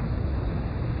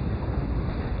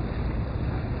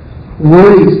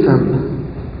 Worrisome.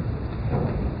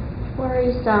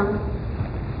 Worrisome.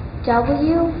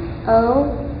 W-O-R-R-I-S-O-M-E.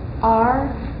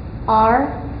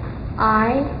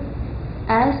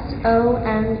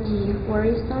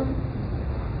 Worrisome.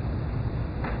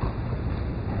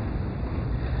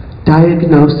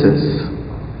 Diagnosis.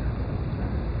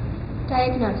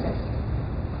 Diagnosis.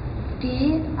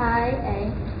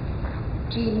 D-I-A-G-N-O-S-I-S.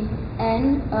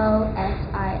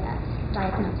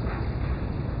 Diagnosis.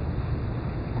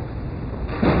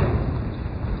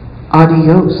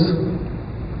 Adios.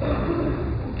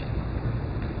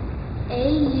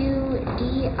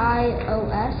 A-U-D-I-O-S.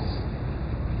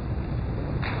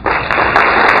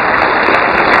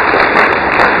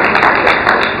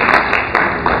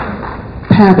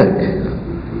 Paddock.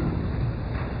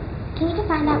 Can you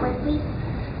define that word, please?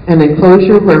 An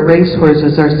enclosure where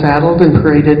racehorses are saddled and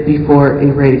paraded before a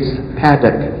race.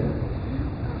 Paddock.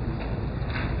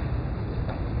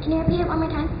 Can you repeat it one more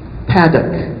time?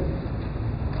 Paddock.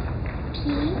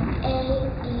 P-A-D-D-O-C-K.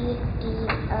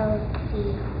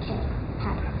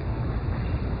 Paddock.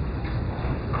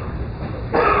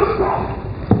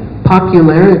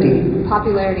 Popularity.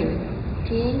 Popularity.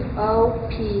 P-O-P-U-L-A-R-I-T-Y.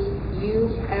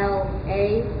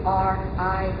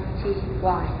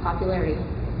 Popularity.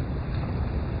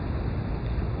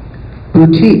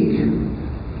 Boutique.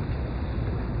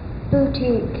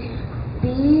 Boutique.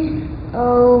 B-O-U-T-I-Q-U-E.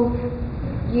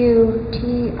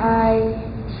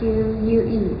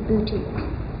 Boutique.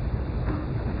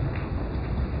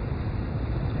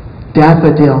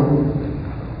 Daffodil.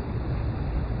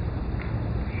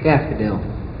 Daffodil.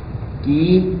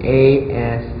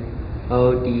 D-A-S-O-D-I-L.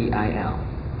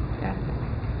 Daffodil.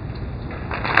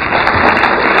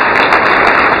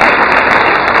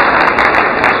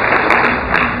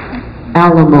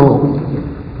 Alamo.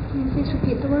 Can you please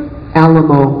repeat the word?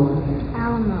 Alamo.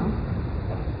 Alamo.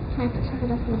 Can I please have the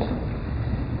definition?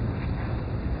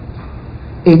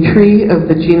 A tree of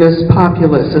the genus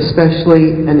Populus,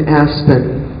 especially an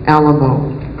aspen. Alamo.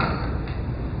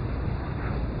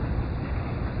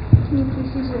 Can you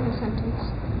please use it in a sentence.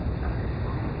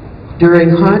 During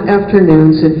hot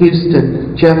afternoons in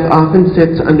Houston, Jeff often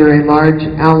sits under a large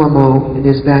alamo in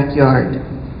his backyard.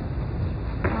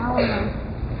 Alamo.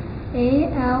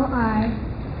 A-L-I-M-O-E.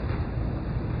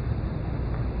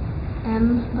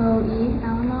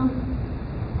 Alamo.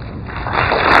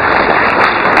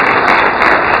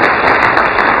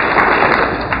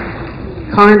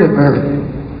 Carnivore.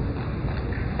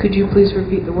 Could you please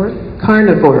repeat the word?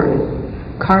 Carnivore.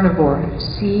 Carnivore.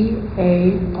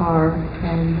 C-A-R-N-I-V-O-R-E.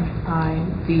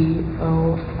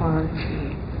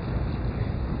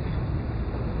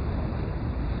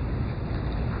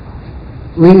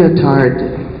 Leotard.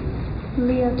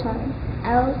 Leotard.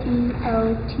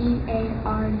 L-E-O-T-A-R-D.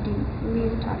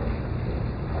 Leotard.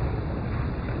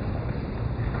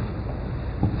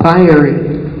 Fiery.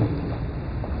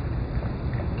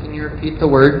 Can you repeat the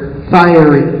word?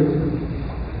 Fiery.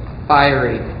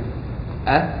 Fiery.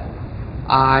 F-I-E-R-Y.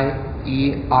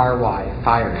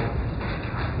 Fiery.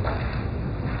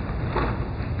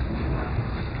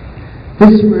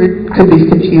 This word could be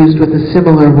confused with a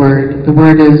similar word. The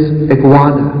word is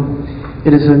iguana.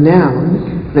 It is a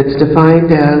noun that's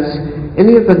defined as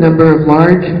any of a number of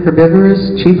large, herbivorous,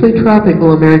 chiefly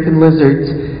tropical American lizards,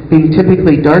 being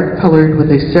typically dark-colored with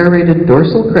a serrated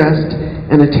dorsal crest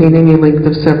and attaining a length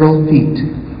of several feet.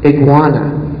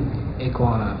 Iguana.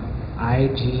 Iguana.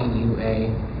 I-G-U-A-N-A.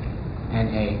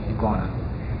 Iguana.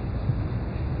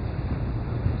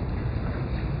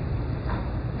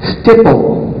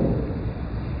 Stipple.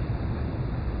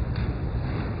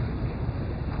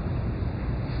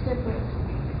 Stipple.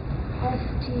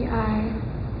 S-T-I-P-L-E.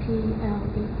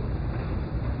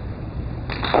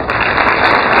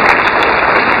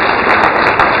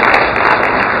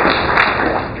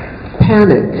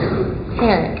 Panic.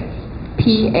 Panic.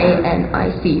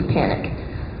 P-A-N-I-C. Panic.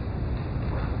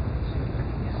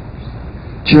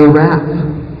 Giraffe.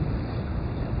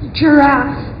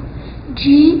 Giraffe.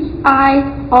 G-I-R-A-F-F-E.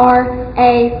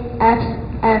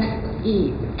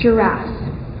 Giraffe.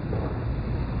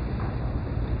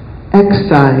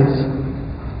 Excise.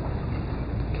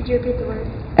 Could you repeat the word?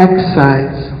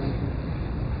 Excise.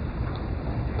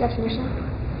 Definition?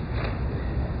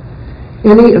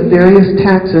 Any of various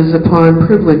taxes upon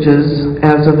privileges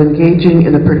as of engaging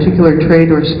in a particular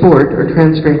trade or sport or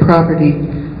transferring property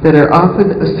that are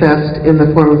often assessed in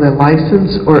the form of a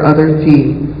license or other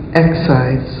fee.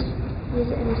 Excise. Use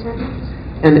it in a sentence.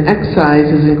 An excise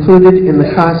is included in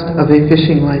the cost of a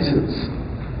fishing license.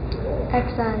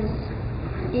 Excise.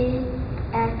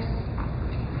 E-X-C-I-S-E.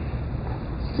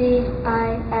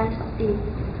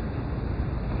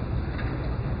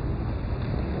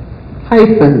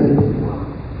 Hyphen.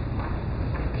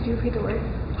 Could you repeat the word?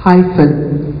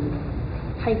 Hyphen.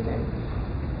 Hyphen.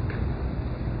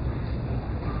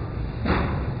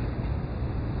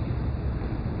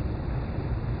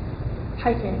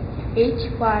 Hyphen.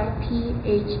 H-Y-P-H-E-N.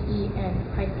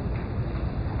 Hyphen.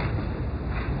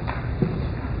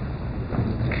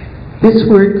 This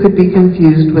word could be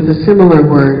confused with a similar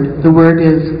word. The word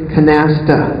is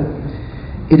canasta.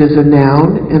 It is a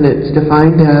noun, and it's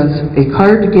defined as a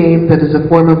card game that is a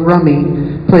form of rummy,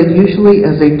 played usually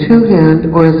as a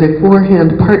two-hand or as a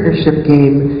four-hand partnership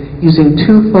game using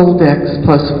 2 full decks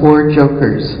plus 4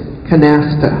 jokers.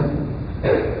 Canasta.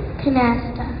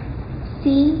 Canasta.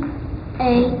 C-A-N-A-S-T-A.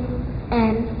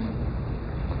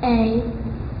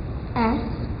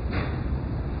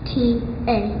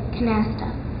 Canasta.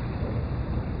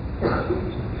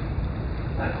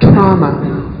 Trauma.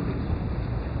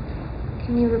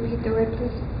 Can you repeat the word,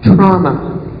 please? Trauma.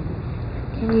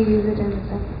 Can you use it in a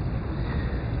sentence?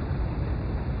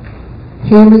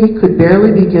 Haley could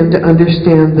barely begin to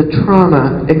understand the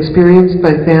trauma experienced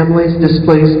by families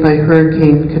displaced by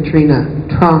Hurricane Katrina.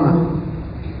 Trauma.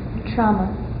 Trauma.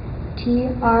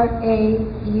 T-R-A-U-M-A.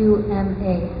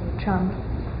 Trauma.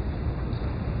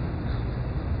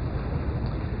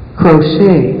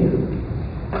 Crochet.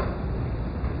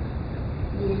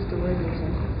 Use the word in a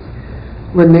sentence.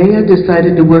 Linnea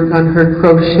decided to work on her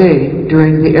crochet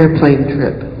during the airplane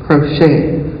trip.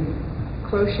 Crochet.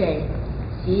 Crochet.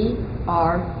 C-R-O-C-H-E.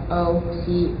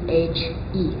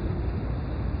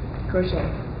 Crochet.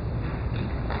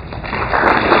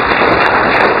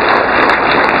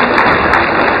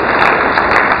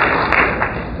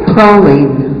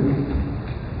 Praline.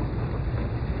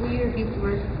 Will you repeat the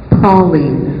word?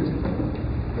 Praline.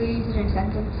 Will you use it in a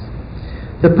sentence?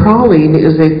 The praline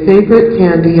is a favorite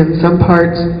candy in some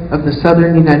parts of the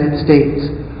southern United States.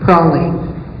 Praline.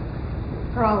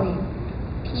 Praline.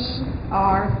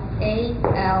 P-R-A-L-I-N-E.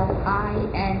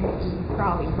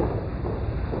 Praline.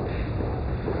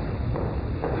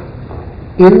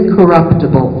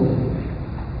 Incorruptible.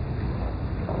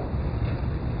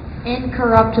 Incorruptible.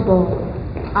 Incorruptable.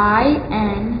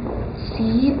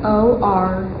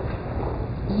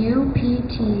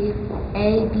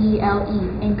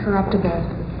 Incorruptible.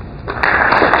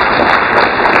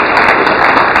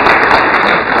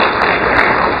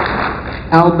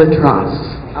 Albatross.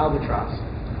 Albatross.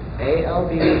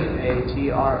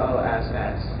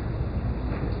 ALBATROSS.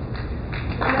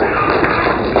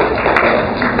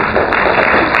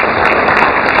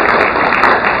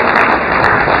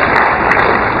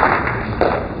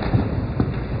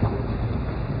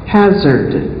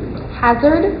 Hazard.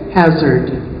 Hazard. Hazard.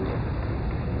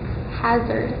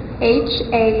 Hazard.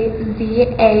 HAZARD.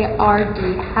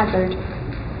 Hazard.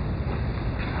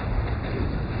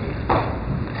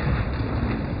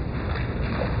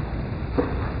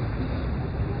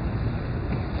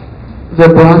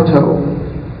 Vibrato.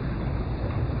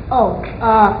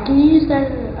 Can you use that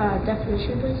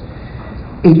definition, please?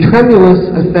 A tremulous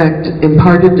effect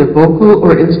imparted to vocal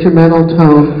or instrumental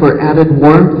tone for added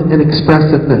warmth and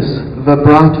expressiveness.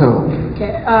 Vibrato.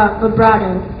 Okay,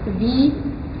 vibrato.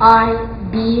 VIBRATO.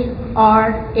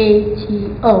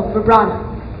 Vibrato.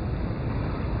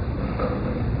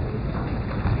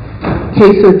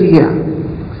 Quesadilla.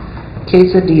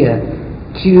 Quesadilla.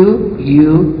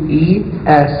 QUESADILLA.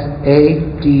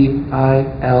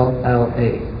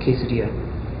 Quesadilla.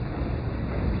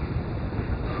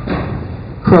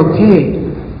 Croquet.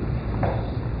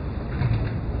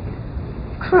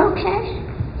 Croquet.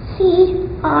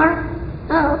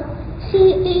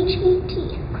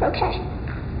 CROCHET. Croquet.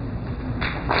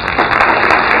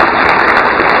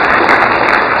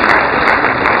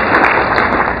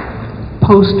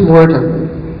 Postmortem.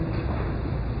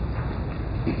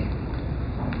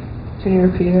 Can you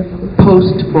repeat it?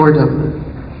 Postmortem.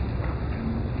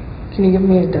 Can you give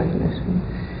me a definition?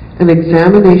 An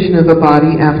examination of a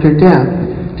body after death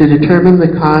to determine the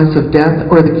cause of death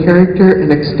or the character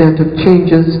and extent of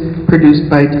changes produced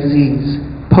by disease.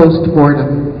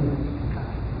 Postmortem.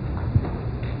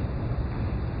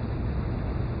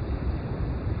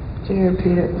 Can you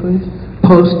repeat it, please?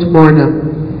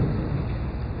 Postmortem.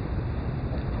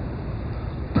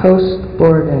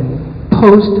 Postmortem.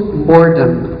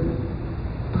 Postmortem.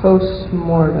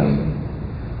 Postmortem.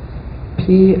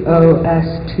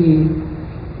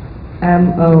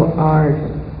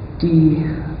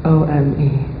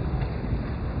 POSTMORDOME.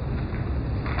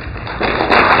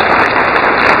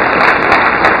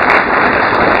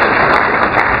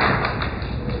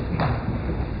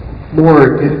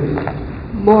 Morgue.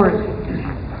 Morgue.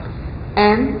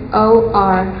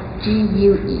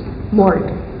 MORGUE.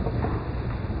 Morgue.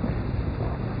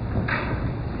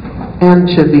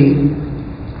 Anchovy.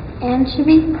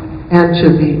 Anchovy.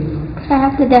 Anchovy. Could I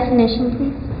have the definition,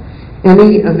 please?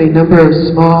 Any of a number of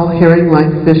small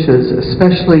herring-like fishes,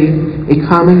 especially a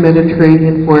common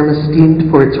Mediterranean form esteemed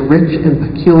for its rich and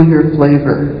peculiar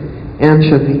flavor.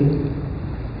 Anchovy.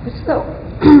 What's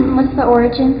the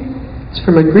origin? It's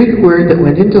from a Greek word that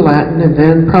went into Latin and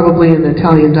then probably an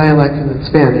Italian dialect and then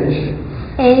Spanish.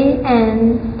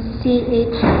 ANCHOVIE.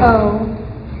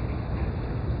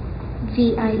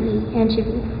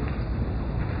 Anchovy.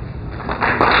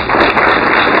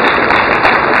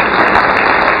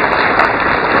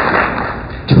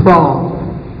 Trawl.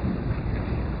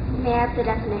 May I have the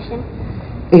definition?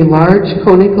 A large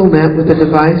conical net with a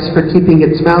device for keeping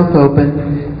its mouth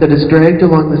open that is dragged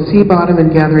along the sea bottom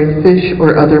and gathering fish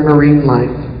or other marine life.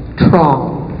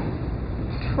 Trawl.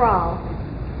 Trawl.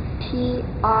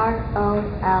 TROLL.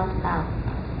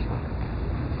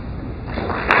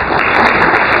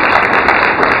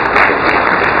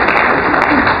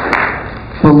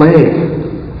 Belay.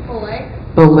 Fillet.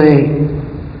 Belay.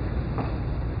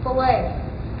 Fillet.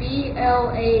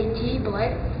 BLAT.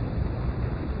 Belay.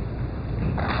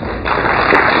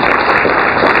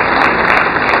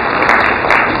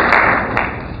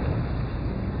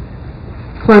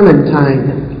 Clementine.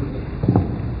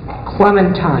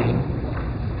 Clementine.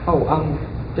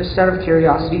 Just out of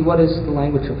curiosity, what is the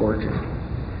language of origin?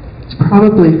 It's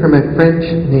probably from a French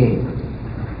name.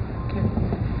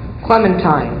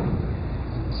 Clementine.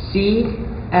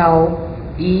 CLEMENTINE.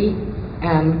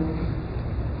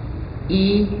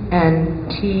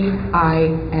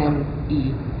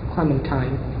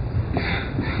 Clementine.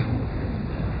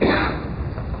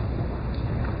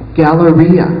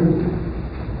 Galleria.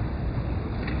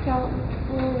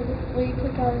 Will you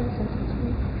put that in a sentence,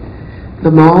 please?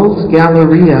 The mall's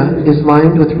Galleria is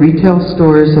lined with retail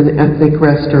stores and ethnic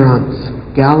restaurants.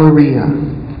 Galleria.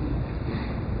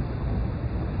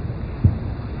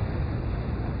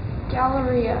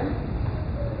 Galleria.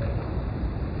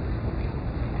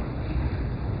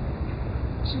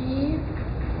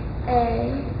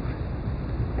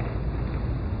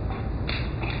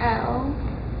 L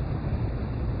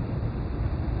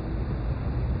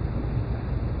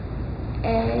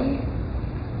A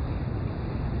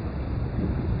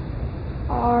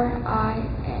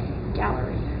RIA,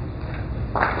 gallery.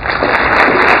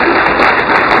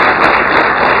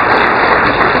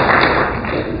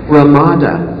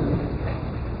 Ramada.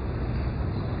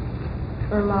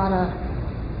 Ramada.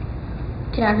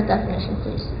 Can I have a definition,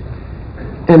 please?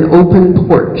 An open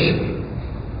porch.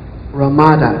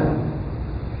 Ramada.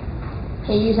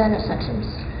 Can you use that in a sentence?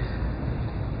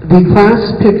 The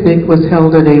class picnic was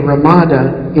held at a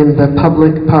ramada in the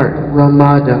public park.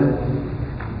 Ramada.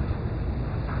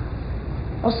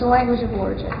 What's the language of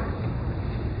origin?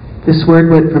 This word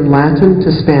went from Latin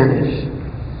to Spanish.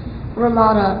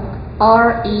 Ramada.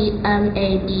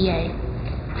 REMADA.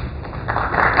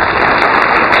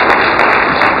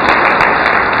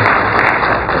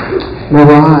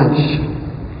 Mirage.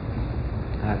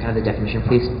 Can I have the definition,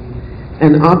 please?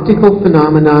 An optical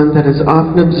phenomenon that is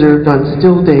often observed on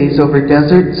still days over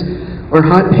deserts or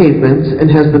hot pavements and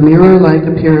has the mirror-like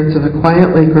appearance of a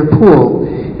quiet lake or pool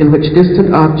in which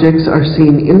distant objects are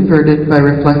seen inverted by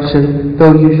reflection,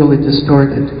 though usually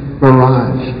distorted.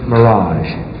 Mirage.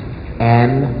 Mirage.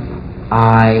 M-I-R-A-G-E.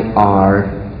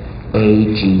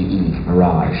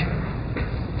 Mirage.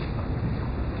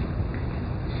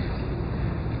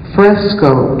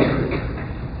 Fresco.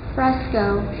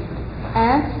 Fresco.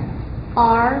 F-R-E-S-C-O.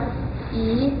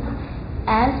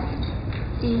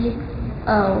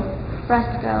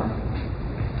 Fresco.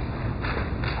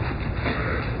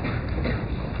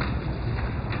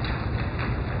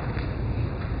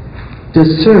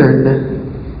 Discern.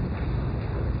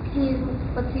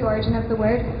 What's the origin of the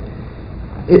word?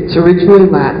 It's originally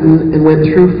Latin and went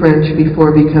through French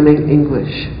before becoming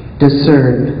English.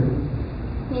 Discern.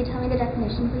 Can you tell me the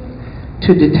definition, please?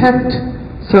 To detect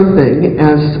something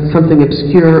as something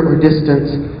obscure or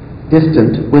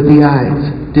distant with the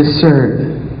eyes.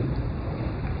 Discern.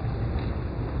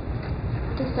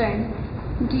 Discern.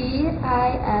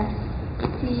 D-I-S-C-E-R-N.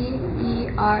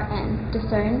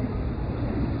 Discern.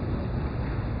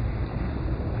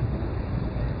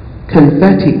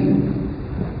 Confetti.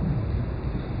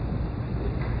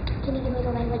 Can you give me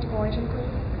the language of origin, please?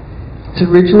 It's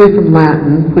originally from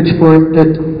Latin, which formed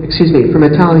it, from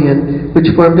Italian, which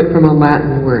formed it from a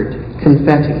Latin word,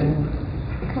 confetti.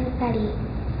 Confetti.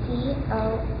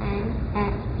 C-O-N-F-E-T-T-I.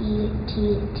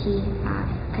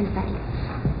 Confetti.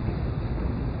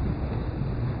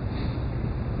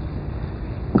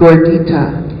 Gordita.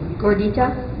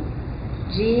 Gordita.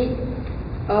 G-O-R-D-I-T-A.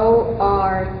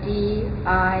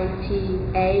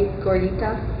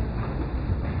 Gordita.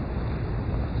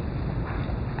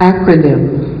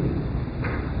 Acronym.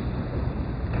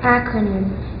 Acronym.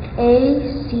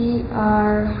 A-C-R-O-N-I-N.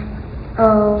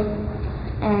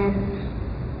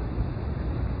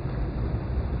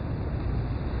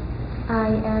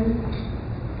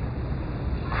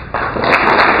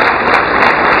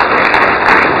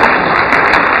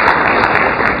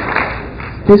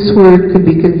 This word could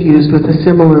be confused with a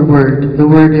similar word. The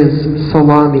word is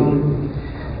salami.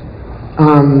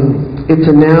 It's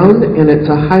a noun and it's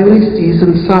a highly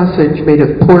seasoned sausage made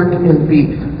of pork and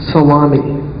beef.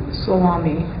 Salami.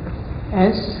 Salami.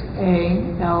 S-A-L-A-M-E.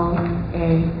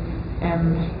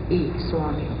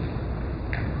 Salami.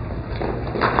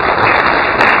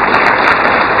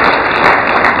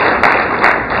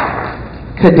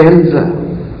 Cadenza.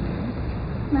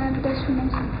 May I have a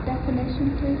definition,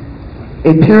 please?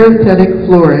 A parenthetic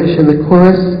flourish in the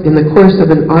course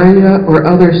of an aria or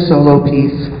other solo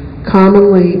piece,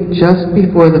 commonly just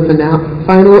before the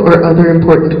final or other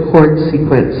important chord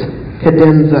sequence.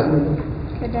 Cadenza.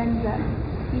 Cadenza.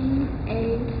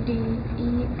 C-A-D-E-N-Z-A.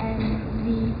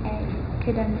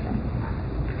 Cadenza.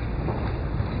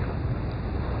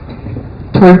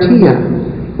 Tortilla.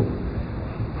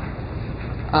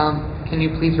 Can you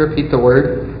please repeat the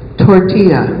word?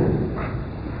 Tortilla.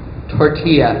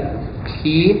 Tortilla.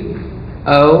 T-O-R-T-I-L-L-A.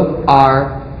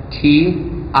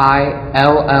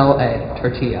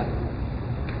 Tortilla.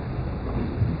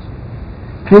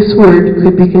 This word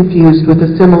could be confused with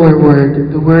a similar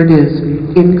word. The word is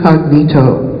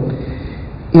incognito.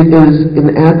 It is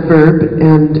an adverb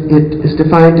and it is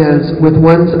defined as with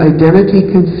one's identity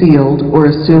concealed or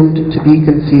assumed to be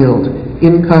concealed.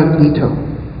 Incognito.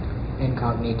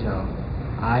 Incognito.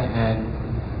 I-N-C-O-G-N-I-T-O.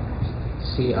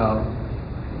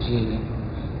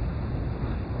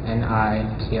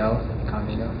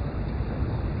 Incognito.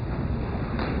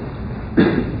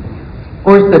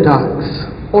 Orthodox.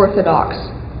 Orthodox.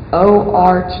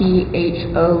 O-R-T-H-O-D-O-X.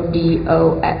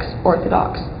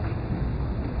 Orthodox.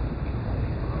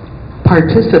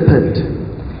 Participant.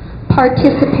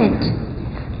 Participant.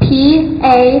 P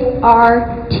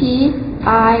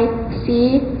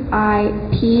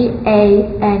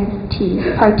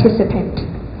Participant. Participant.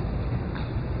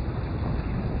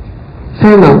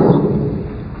 Fennel.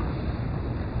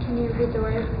 Can you repeat the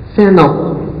word? Fennel.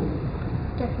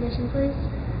 Definition, please.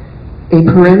 A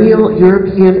perennial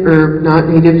European herb not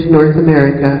native to North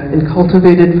America and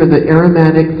cultivated for the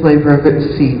aromatic flavor of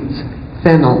its seeds.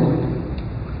 Fennel.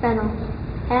 Fennel.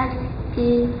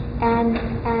 F-E-N-N-O-L.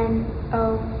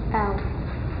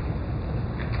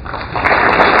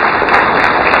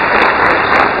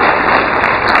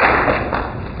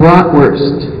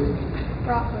 Bratwurst.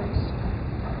 Bratwurst.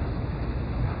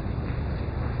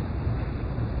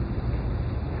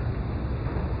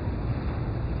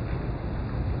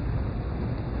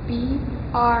 B-R-A-U-T-W-U-R-S-T.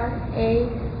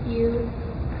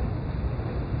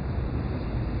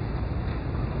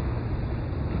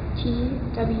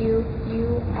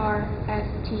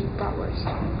 Bratwurst.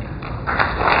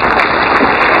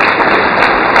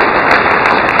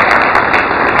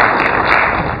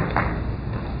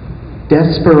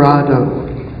 Desperado.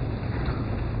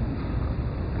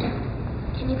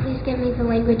 Can you please give me the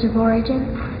language of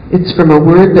origin? It's from a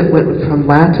word that went from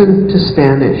Latin to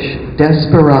Spanish.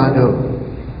 Desperado.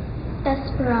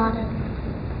 Desperado.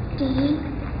 D-E-S-P-E-R-A-D-O.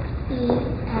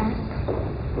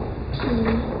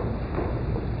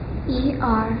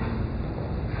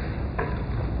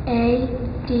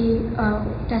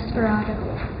 Desperado.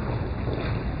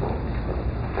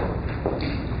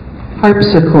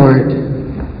 Harpsichord.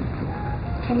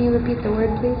 Can you repeat the word,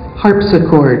 please?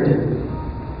 Harpsichord.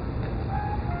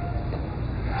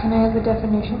 Can I have the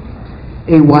definition?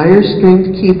 A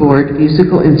wire-stringed keyboard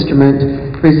musical instrument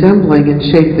resembling in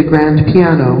shape the grand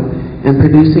piano and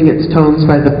producing its tones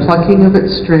by the plucking of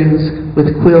its strings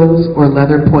with quills or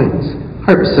leather points.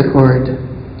 Harpsichord.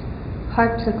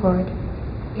 Harpsichord.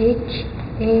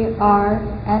 H-A-R-S-E-C-O-R-D.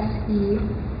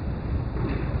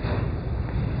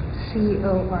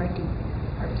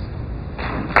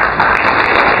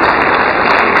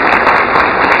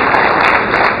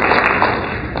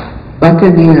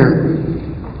 Buccaneer.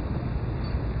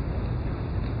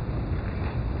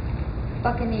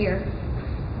 Buccaneer.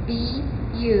 B-U-C-C-A-N-E-E-R.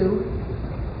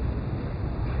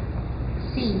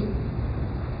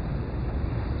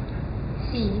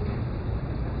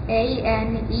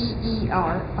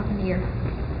 Buccaneer.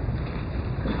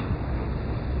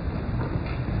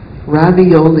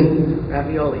 Ravioli.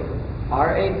 Ravioli.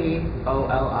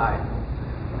 R-A-V-O-L-I.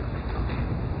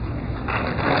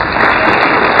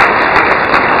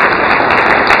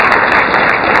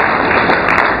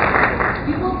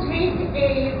 We will take a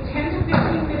 10 to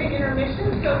 15 minute intermission,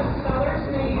 so scholars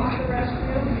may use the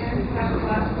restroom and have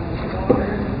glasses of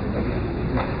water.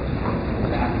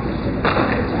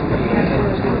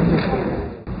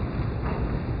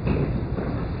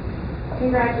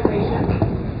 Congratulations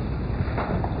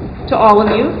to all of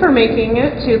you for making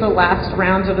it to the last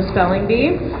rounds of the spelling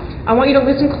bee. I want you to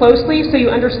listen closely so you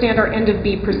understand our end of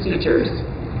bee procedures.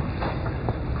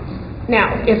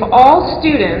 Now, if all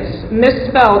students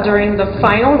misspell during the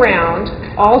final round,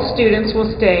 all students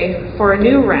will stay for a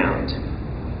new round.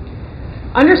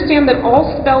 Understand that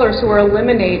all spellers who are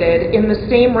eliminated in the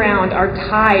same round are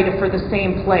tied for the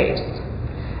same place.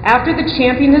 After the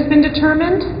champion has been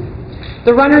determined,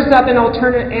 the runners-up and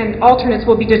alternates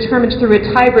will be determined through a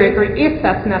tiebreaker if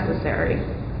that's necessary.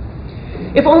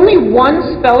 If only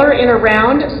one speller in a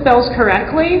round spells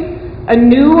correctly, a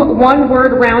new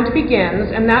one-word round begins,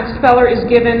 and that speller is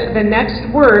given the next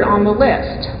word on the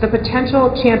list, the potential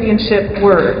championship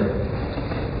word.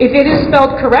 If it is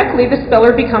spelled correctly, the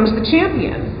speller becomes the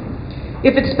champion.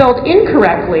 If it's spelled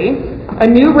incorrectly, a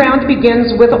new round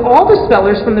begins with all the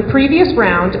spellers from the previous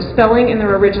round spelling in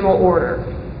their original order.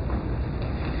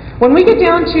 When we get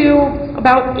down to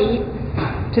about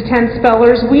 8 to 10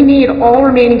 spellers, we need all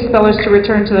remaining spellers to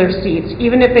return to their seats,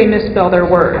 even if they misspell their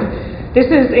word. This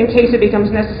is in case it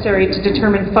becomes necessary to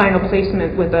determine final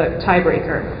placement with a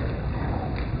tiebreaker.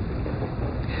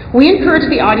 We encourage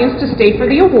the audience to stay for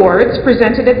the awards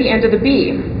presented at the end of the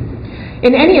bee.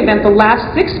 In any event, the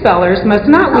last 6 spellers must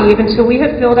not leave until we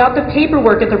have filled out the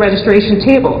paperwork at the registration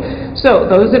table. So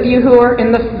those of you who are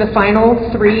in the final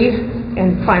 3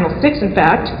 and final 6, in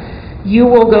fact, you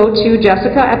will go to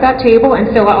Jessica at that table and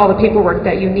fill out all the paperwork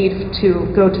that you need to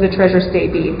go to the Treasure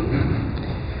State Bee.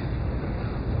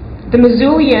 The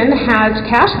Missoulian has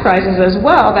cash prizes as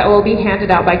well that will be handed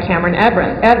out by Cameron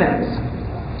Evans.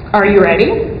 Are you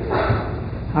ready?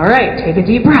 All right, take a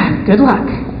deep breath. Good luck.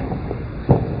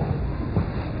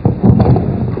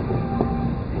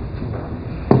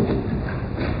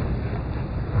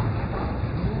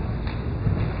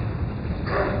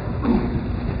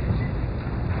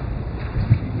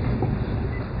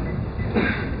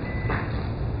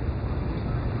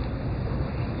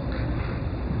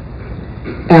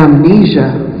 Amnesia.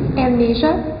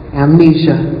 Amnesia.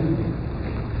 Amnesia.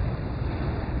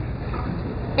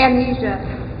 Amnesia.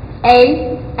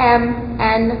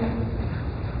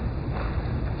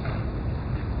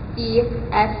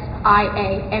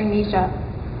 A-M-N-E-S-I-A. Amnesia.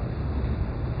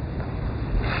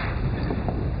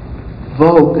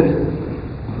 Vogue.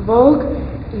 Vogue,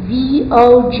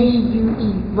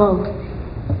 V-O-G-U-E, Vogue.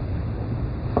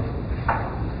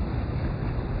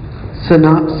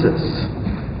 Synopsis.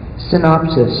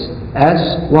 Synopsis.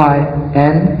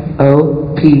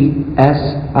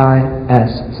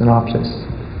 S-Y-N-O-P-S-I-S. Synopsis.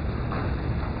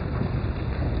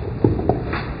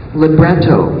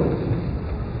 Libretto.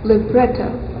 Libretto.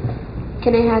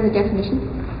 Can I have the definition?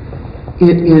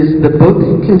 It is the book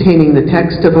containing the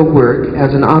text of a work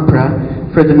as an opera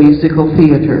for the musical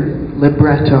theater.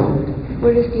 Libretto.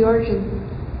 What is the origin?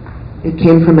 It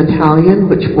came from Italian,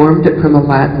 which formed it from a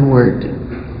Latin word.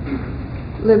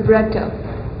 Libretto.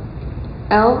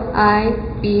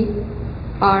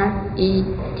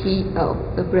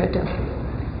 L-I-B-R-E-T-O. Libretto.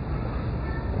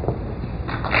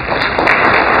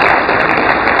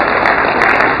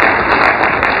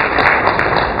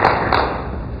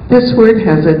 This word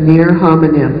has a near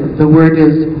homonym. The word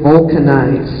is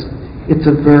vulcanize. It's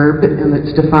a verb, and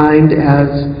it's defined as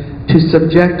to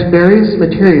subject various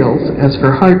materials, as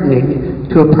for hardening,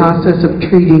 to a process of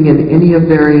treating in any of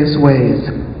various ways.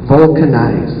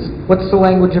 Vulcanize. What's the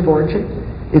language of origin?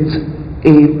 It's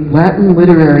a Latin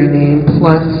literary name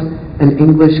plus an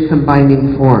English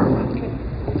combining form.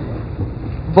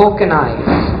 Vulcanize.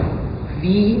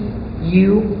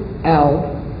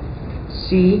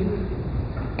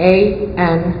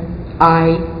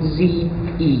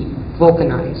 V-U-L-C-A-N-I-Z-E.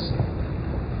 Vulcanize.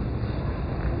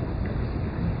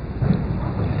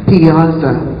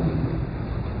 Piazza.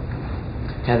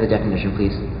 Have the definition,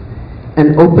 please.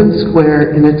 An open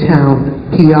square in a town.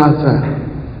 Piazza.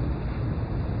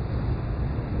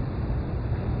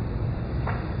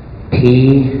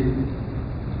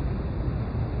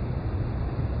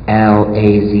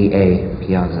 P-L-A-Z-A.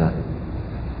 Piazza.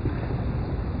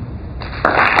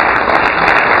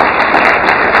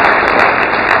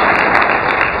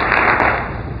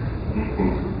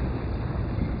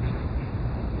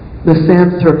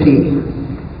 Misanthropy.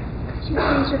 Could you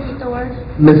please repeat the word?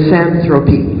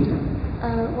 Misanthropy.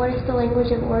 What is the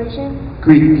language of origin?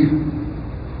 Greek.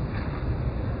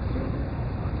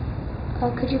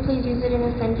 Could you please use it in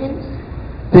a sentence?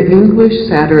 The English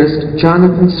satirist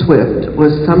Jonathan Swift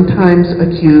was sometimes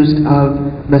accused of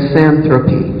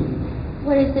misanthropy,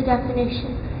 What is the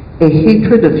definition? a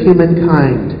hatred of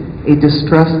humankind, a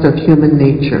distrust of human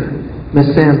nature.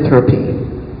 Misanthropy.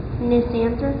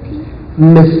 Misanthropy?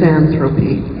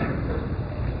 Misanthropy.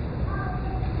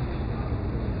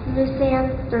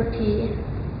 Misanthropy.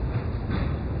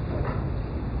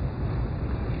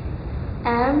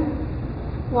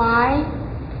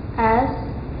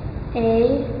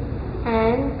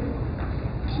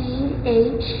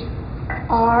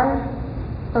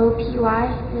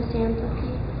 M-Y-S-A-N-T-H-R-O-P-Y.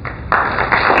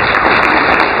 Misanthropy.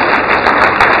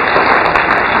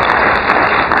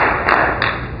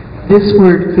 This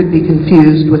word could be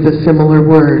confused with a similar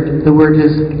word. The word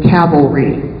is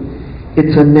cavalry.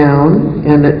 It's a noun,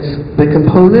 and it's the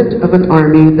component of an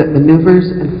army that maneuvers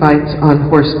and fights on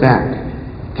horseback.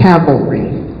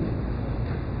 Cavalry.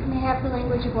 May I have the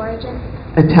language of origin?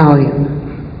 Italian.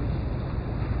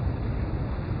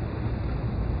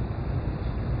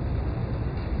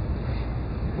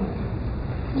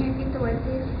 Can you repeat the word,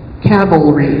 please?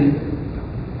 Cavalry.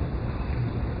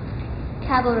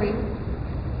 Cavalry.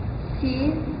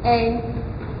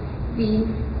 C-A-V.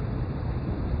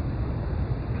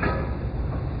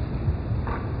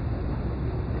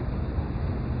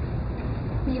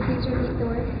 May you please repeat the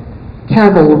word?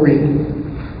 Cavalry.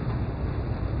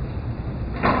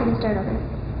 Let me start over.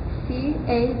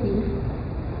 C-A-V-E-L-R-Y.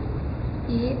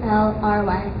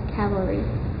 Cavalry.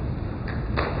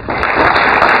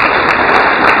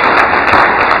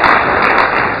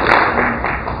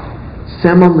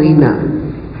 Semolina.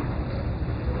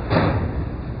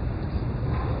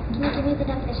 Can you give me the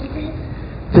definition, please?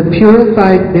 The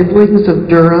purified middlings of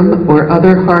durum or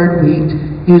other hard wheat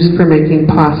used for making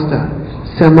pasta.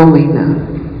 Semolina.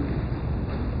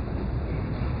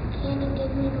 Can you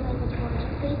give me the language of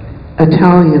origin, please?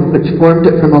 Italian, which formed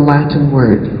it from a Latin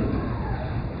word.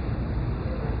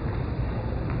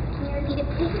 Can you repeat it,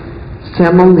 please?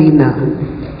 Semolina.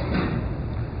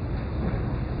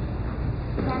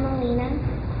 Semolina.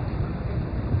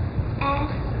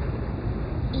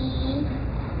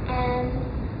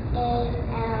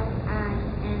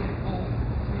 S-E-M-A-L-I-N-A.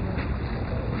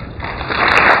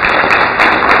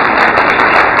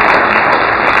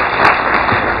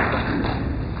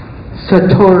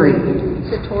 Satori.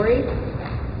 Satori.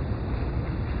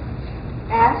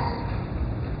 S.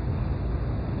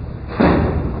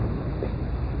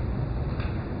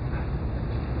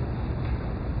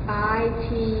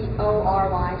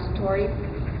 I-T-O-R-Y. Satori.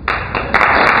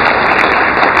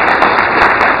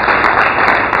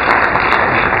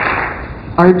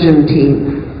 Argentine.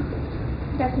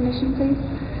 Definition, please.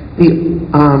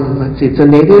 Let's see, it's a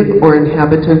native or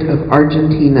inhabitant of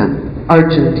Argentina.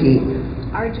 Argentine.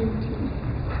 Argentine.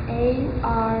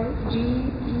 A-R-G-E-N-T-I-N-E.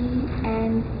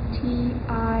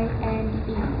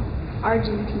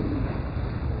 Argentine.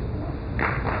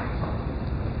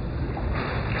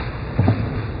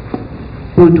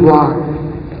 Boudoir.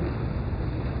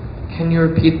 Can you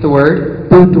repeat the word?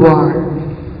 Boudoir.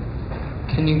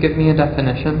 Can you give me a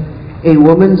definition? A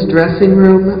woman's dressing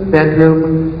room,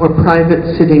 bedroom, or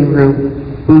private sitting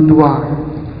room. Boudoir.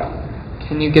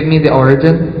 Can you give me the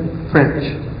origin? French.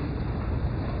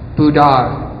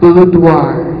 Boudoir.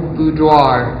 Boudoir.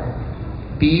 Boudoir.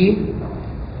 B-O-U-D-A-I-R.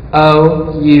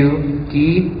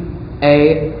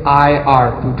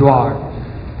 Boudoir.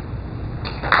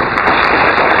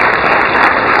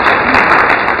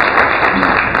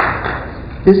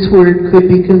 This word could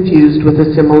be confused with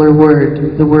a similar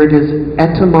word. The word is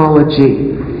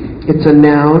etymology. It's a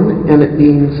noun, and it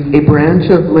means a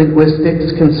branch of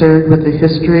linguistics concerned with the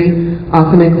history,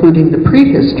 often including the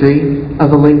prehistory,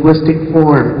 of a linguistic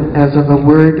form, as of a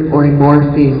word or a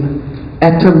morpheme.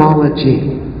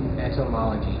 Etymology.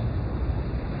 Etymology.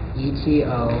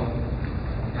 E-T-O-M-O-L-G-Y.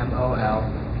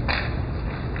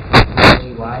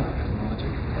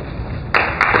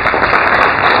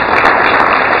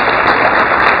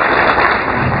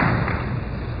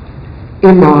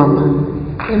 Imam.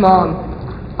 Imam.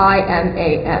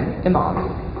 I-M-A-M. Imam.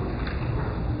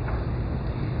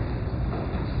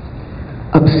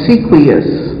 Obsequious.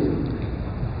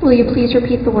 Will you please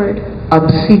repeat the word?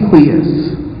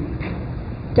 Obsequious.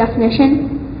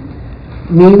 Definition?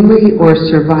 Meanly or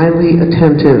servilely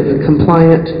attentive,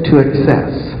 compliant to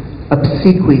excess.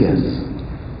 Obsequious.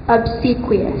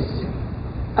 Obsequious.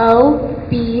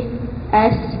 O-B-S-E-Q-U-E-U-S.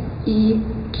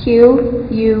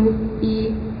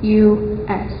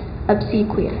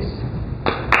 Obsequious.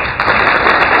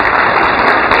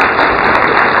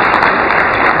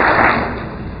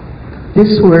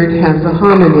 This word has a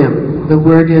homonym. The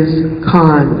word is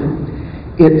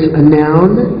khan. It's a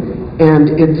noun, and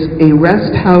it's a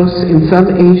rest house in some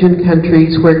Asian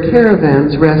countries where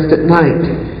caravans rest at night.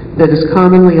 That is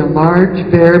commonly a large,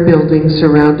 bare building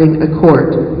surrounding a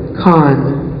court.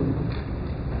 Khan.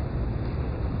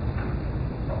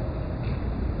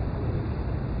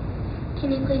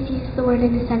 Can you please use the word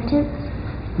in a sentence?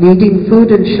 Needing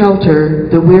food and shelter,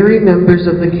 the weary members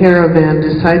of the caravan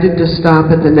decided to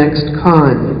stop at the next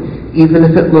khan, even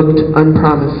if it looked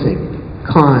unpromising.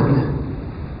 Khan.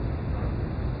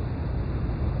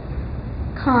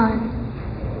 Con.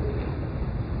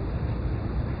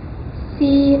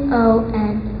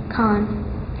 C-O-N. Con.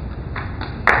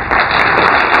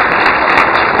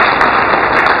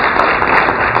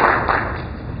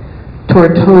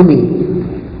 Tortoni.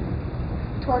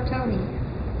 Tortoni.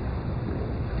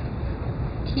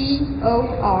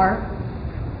 T-O-R-T-O-N-I.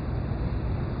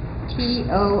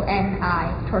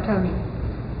 Tortoni.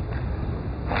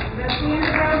 That's the end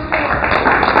of round 4.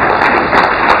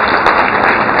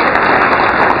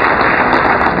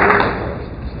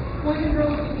 Boys and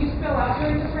girls, if you spell out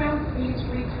during this round, please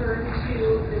return to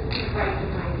this seat right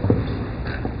behind you.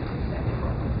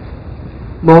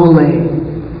 Mole.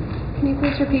 Can you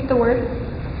please repeat the word?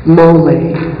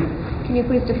 Mole. Can you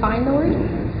please define the word?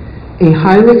 A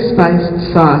highly spiced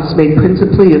sauce made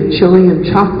principally of chili and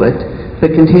chocolate,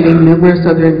 but containing numerous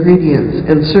other ingredients,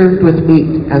 and served with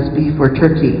meat as beef or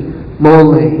turkey.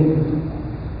 Mole.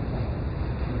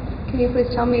 Can you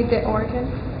please tell me the origin?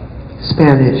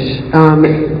 Spanish.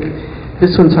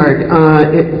 This one's hard.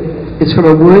 It's from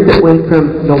a word that went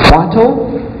from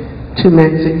Nahuatl to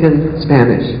Mexican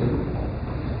Spanish.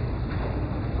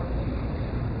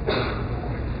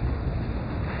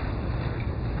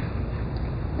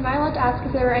 Am I allowed to ask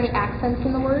if there are any accents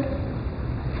in the word?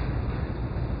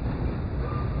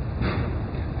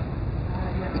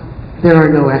 There are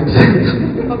no accents.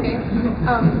 Okay.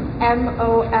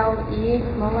 M-O-L-E,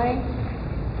 mole.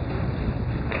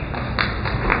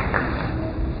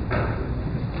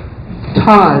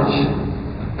 Taj.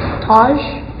 Taj.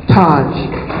 Taj.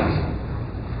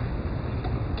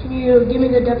 Can you give me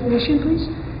the definition, please?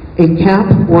 A cap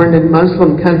worn in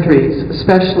Muslim countries,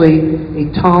 especially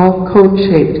a tall,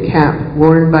 cone-shaped cap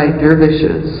worn by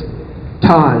dervishes.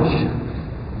 Taj.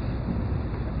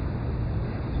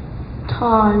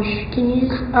 Taj. Can you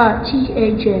use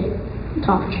T-A-J?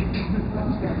 Taj.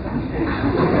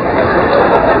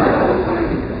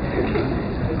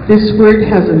 This word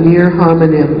has a near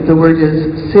homonym. The word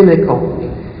is cynical.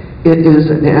 It is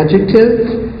an adjective,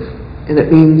 and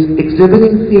it means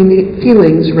exhibiting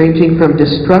feelings ranging from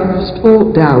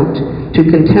distrustful doubt to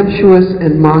contemptuous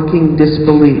and mocking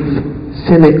disbelief.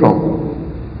 Cynical.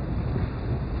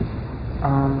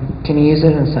 Can you use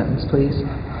it in a sentence, please?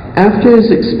 After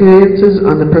his experiences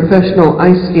on the professional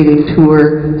ice skating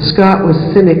tour, Scott was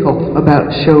cynical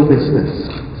about show business.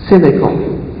 Cynical.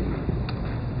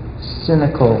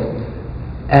 Cynical.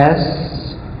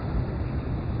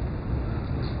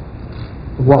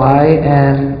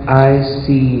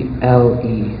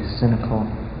 S-Y-N-I-C-L-E. Cynical.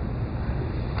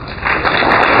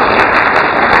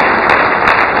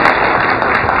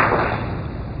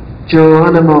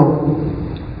 Geronimo.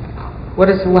 What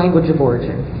is the language of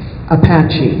origin?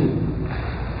 Apache.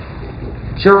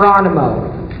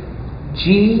 Geronimo.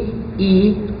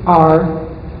 G-E-R-O-N-I-M-O.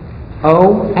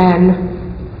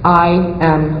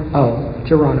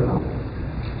 Geronimo.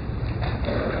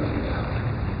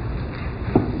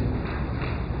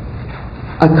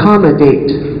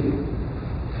 Accommodate.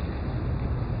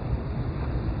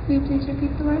 Will you please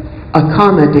repeat the word?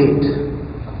 Accommodate.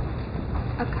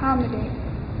 Accommodate.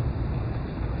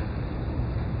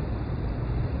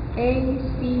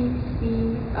 A-C-C-O-M-A-D-A-T-E.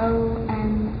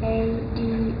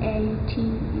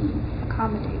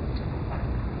 Accommodate.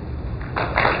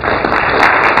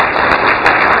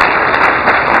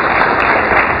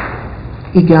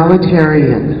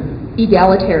 Egalitarian.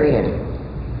 Egalitarian.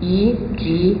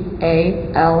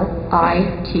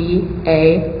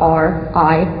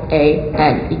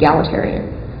 E-G-A-L-I-T-A-R-I-A-N. Egalitarian.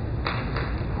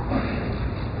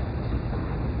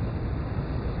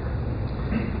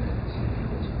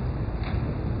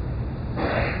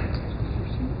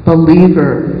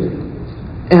 Believer.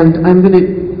 And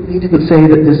he didn't say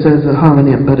that this is a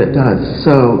homonym, but it does.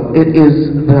 So it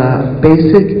is the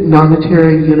basic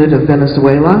monetary unit of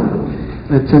Venezuela.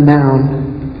 It's a noun.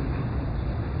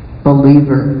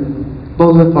 Believer.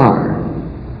 Bolivar.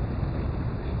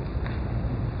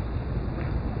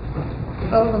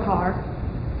 Bolivar.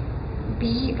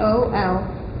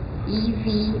 B-O-L-E-V-A-R.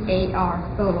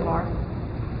 Bolivar.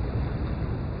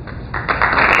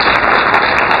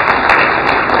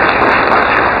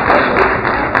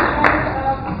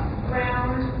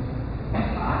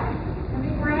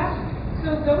 So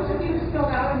those of you who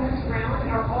spelled out in this round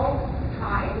are all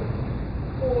tied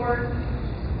for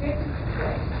 6th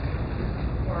place.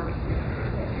 Or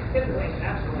 5th place,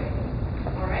 actually.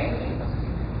 All right?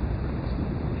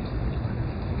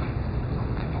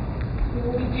 We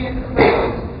will begin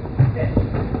round 6.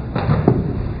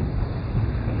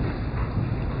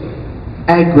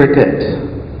 Aggregate.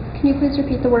 Can you please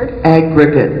repeat the word?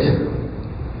 Aggregate.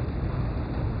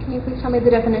 Can you please tell me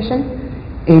the definition?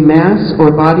 A mass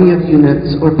or body of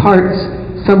units or parts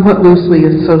somewhat loosely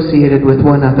associated with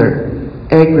one another.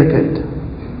 Aggregate.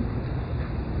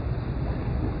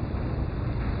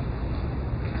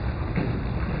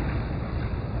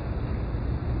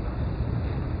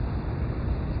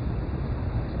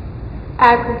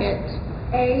 Aggregate.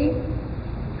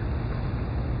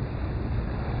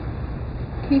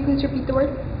 Can you please repeat the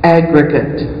word?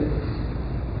 Aggregate.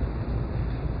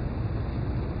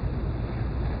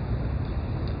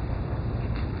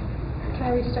 Can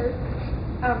I restart?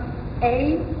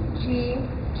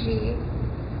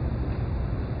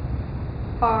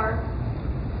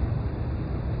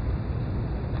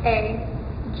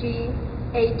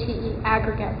 A-G-G-R-A-G-A-T-E.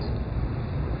 Aggregate.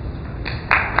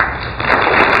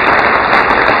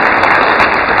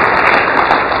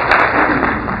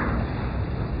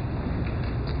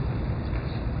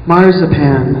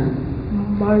 Marzipan.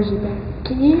 Marzipan.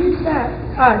 Can you use that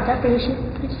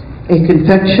definition, please? A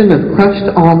confection of crushed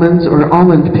almonds or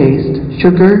almond paste,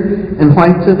 sugar, and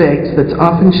whites of eggs that's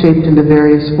often shaped into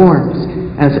various forms,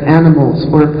 as animals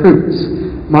or fruits.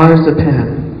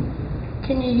 Marzipan.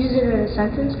 Can you use it in a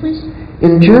sentence, please?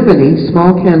 In Germany,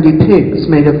 small candy pigs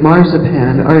made of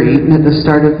marzipan are eaten at the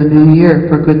start of the new year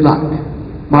for good luck.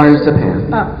 Marzipan.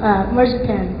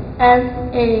 Marzipan.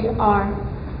 M-A-R-Z-I-P-A-N.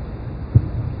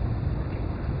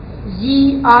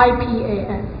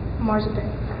 Marzipan.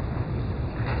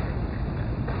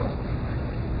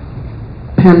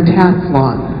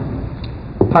 Pentathlon.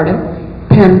 Pardon?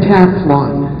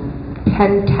 Pentathlon.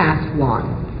 Pentathlon.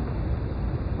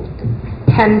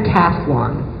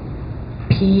 Pentathlon.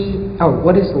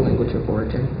 What is the language of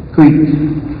origin? Greek.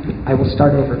 I will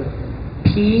start over.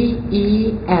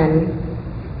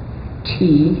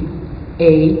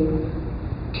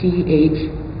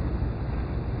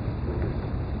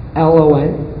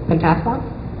 Pentathlon. Pentathlon?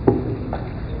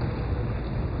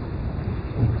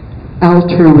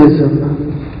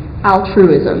 Altruism.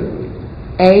 Altruism.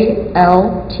 ALTRUISM.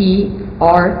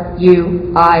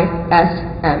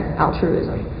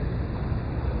 Altruism.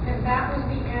 And that was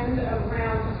the end of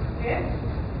round 6.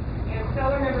 And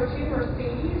speller number 2,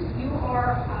 Mercedes, you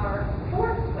are our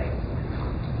 4th place.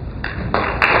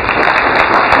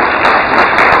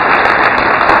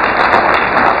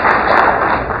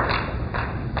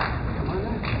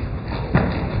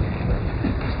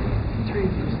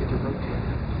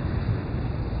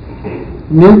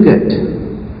 Nougat.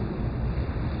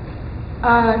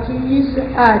 Can you use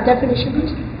definition,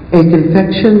 please? A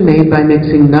confection made by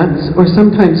mixing nuts or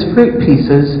sometimes fruit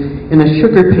pieces in a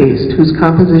sugar paste whose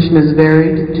composition is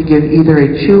varied to give either a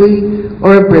chewy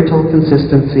or a brittle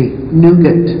consistency.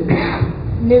 Nougat.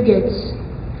 Nougats.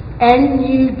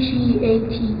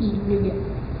 N-U-G-A-T-E. Nougat.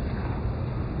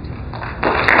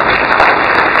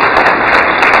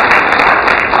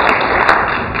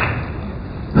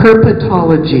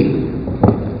 Herpetology.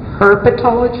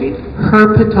 Herpetology?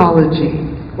 Herpetology.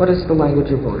 What is the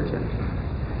language of origin?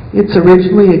 It's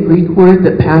originally a Greek word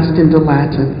that passed into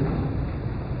Latin.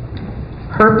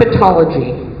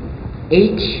 Herpetology.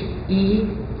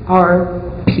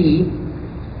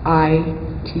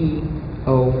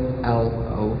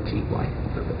 H-E-R-P-I-T-O-L-O-G-Y.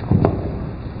 Herpetology.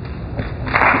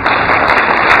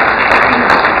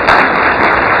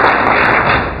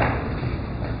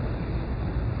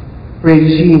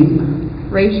 Regime.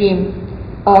 Regime.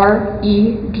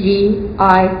 R-E-G-I-M-E.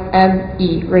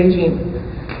 Regime.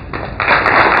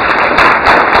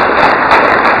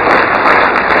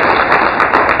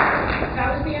 That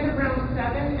was the end of round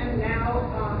 7, and now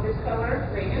this speller,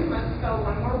 Reagan, must spell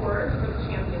one more word for the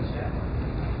championship.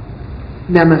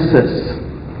 Nemesis.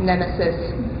 Nemesis.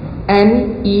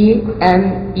 N-E-M-E-S-I-S.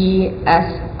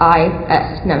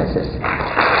 Nemesis.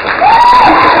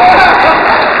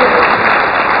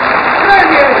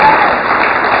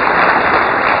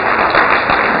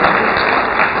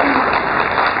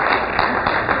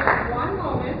 One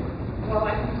moment while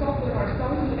I consult with our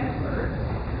spelling bee experts.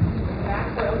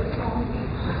 Back row, the spelling bee.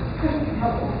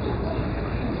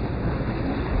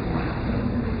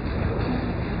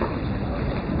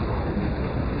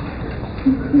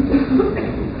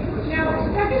 Now,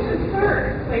 second and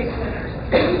third place winners,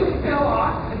 they need to go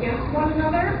off against one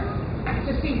another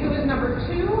to see who is number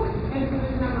 2 and who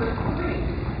is number 3.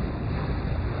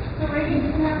 So, Reagan,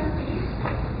 you can have a seat.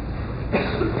 So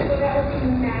that would be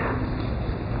Matt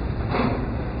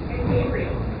and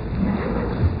Gabriel.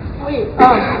 Wait,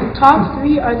 top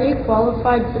 3, are they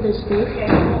qualified for the state? Okay,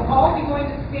 we'll all be going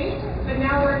to state, but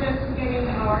now we're just getting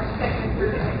our second and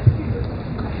third place.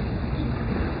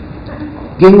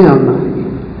 Gingham.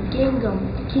 Gingham.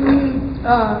 Can you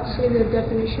say the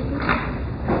definition, please?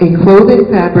 A clothing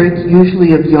fabric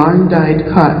usually of yarn-dyed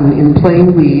cotton in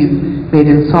plain weave made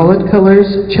in solid colors,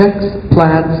 checks,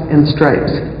 plaids, and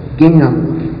stripes.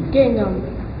 Gingham. Gingham.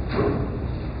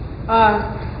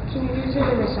 Can you use it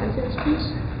in a sentence, please?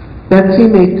 Betsy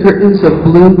made curtains of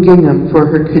blue gingham for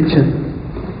her kitchen.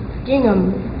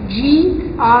 Gingham.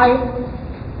 G-I-N-G-H-A-M.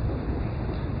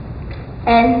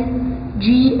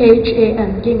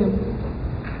 Gingham.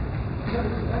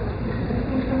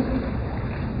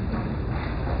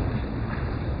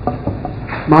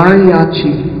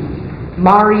 Mariachi.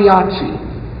 Mariachi.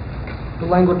 The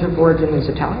language of origin is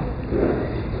Italian.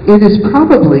 It is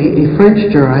probably a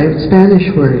French-derived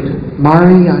Spanish word.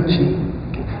 Mariachi.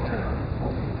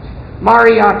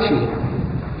 Mariachi.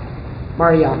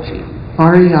 Mariachi.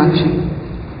 Mariachi.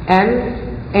 M-A-R-I-A-C-H-I.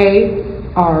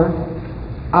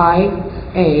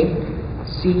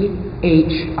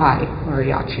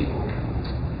 Mariachi.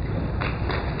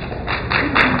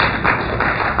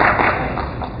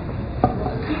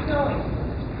 Keep going.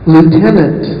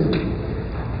 Lieutenant.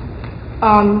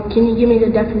 Can you give me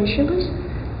the definition, please?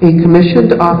 A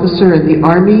commissioned officer in the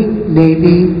Army,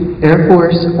 Navy, Air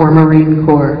Force, or Marine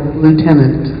Corps.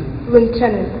 Lieutenant.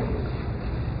 Lieutenant.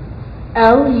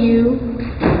 L-U-I-E-N-T.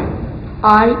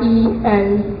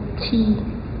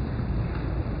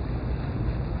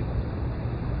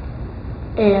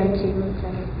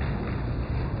 Lieutenant.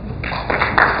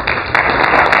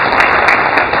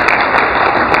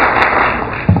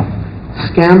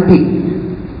 Scampi.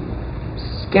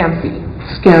 Scampi.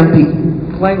 Scampi.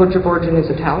 The language of origin is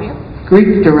Italian.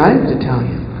 Greek-derived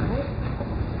Italian.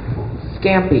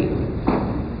 Scampi.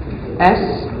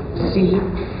 S-C-A-M-P-I.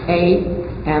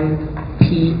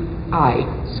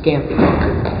 Scampi.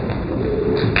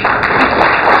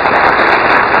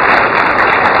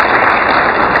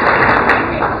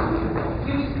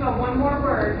 You need to spell one more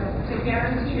word to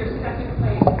guarantee your second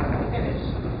place finish.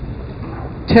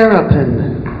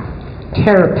 Terrapin.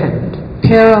 Terrapin.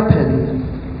 Terrapin.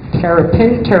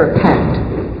 Terrapin, terrapin.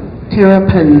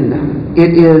 Terrapin.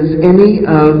 It is any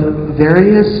of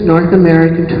various North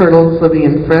American turtles living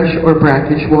in fresh or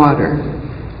brackish water.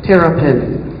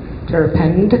 Terrapin.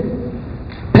 Terrapin.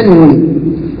 Pen.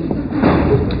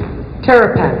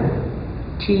 Terrapin.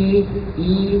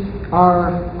 Terrapin.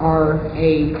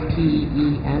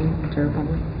 Terrapin.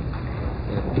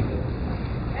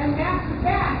 And that's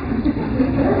that.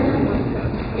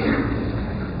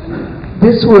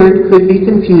 This word could be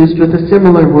confused with a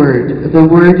similar word. The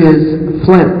word is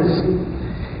flints.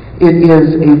 It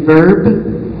is a verb,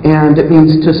 and it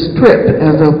means to strip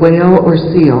as a whale or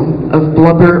seal of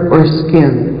blubber or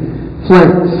skin.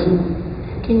 Flints.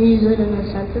 Can you use it in a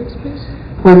sentence, please?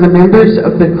 When the members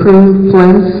of the crew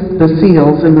flints the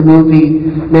seals in the movie,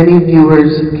 many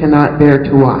viewers cannot bear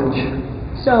to watch.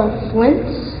 So,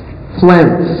 flints.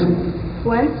 Flints.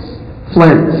 Flints.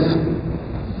 Flints.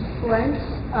 Flints.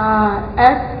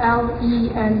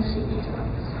 F-L-E-N-C.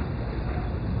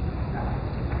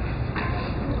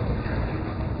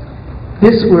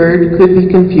 This word could be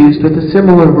confused with a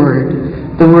similar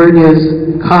word. The word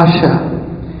is kasha.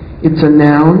 It's a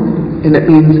noun, and it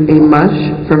means a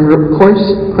mush from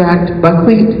coarse, cracked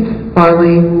buckwheat,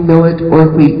 barley, millet, or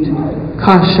wheat.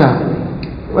 Kasha.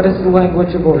 What is the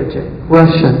language of origin?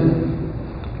 Russian.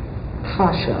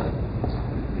 Kasha.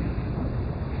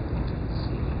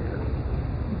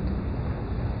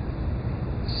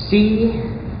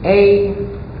 C-A-U-C-H-I-A.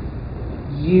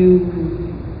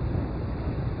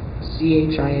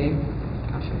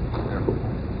 Kasha.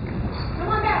 Come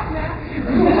on back, Matt.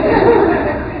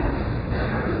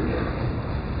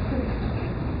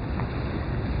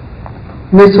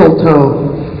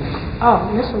 Mistletoe. Oh,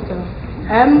 mistletoe.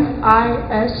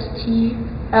 M-I-S-T-L-E-T-O-E.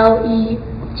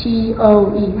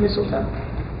 Mistletoe.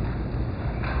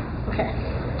 Okay.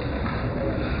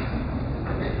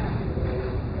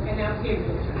 And now Steve.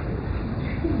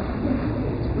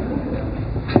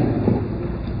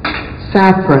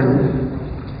 Saffron.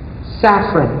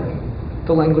 Saffron.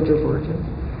 The language of origin.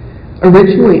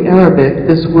 Originally Arabic,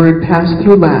 this word passed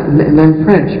through Latin and then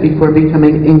French before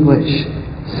becoming English.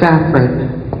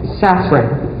 Saffron. Saffron.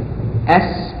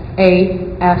 S-A-F-F-R-O-N.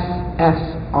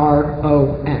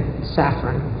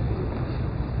 Saffron.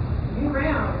 New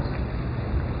round.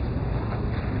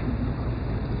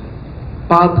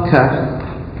 Babka.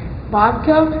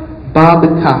 Vodka.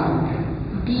 Babka.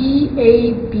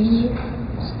 B-A-B-K-A.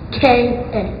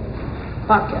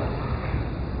 Vodka.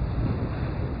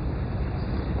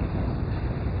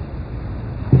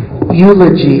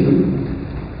 Eulogy.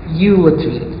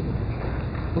 Eulogy.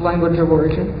 The language of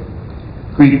origin.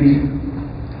 Greek.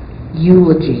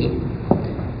 Eulogy.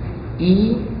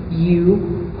 E-U-L-O-G-Y.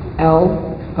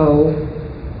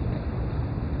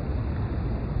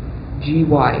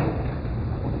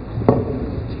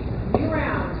 New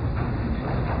round.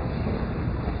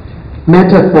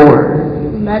 Metaphor.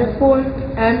 Metaphor.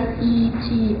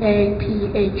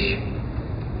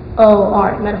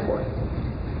 M-E-T-A-P-H-O-R. Metaphor.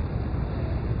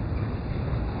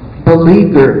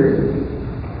 Beleaguer.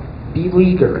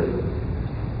 Beleaguer.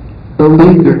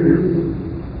 Beleaguer.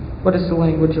 What is the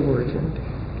language of origin?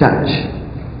 Dutch.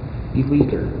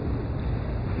 Beleaguer.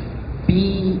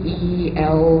 B-E-L-E-A-G-E-R.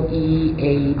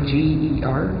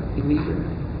 Beleaguer.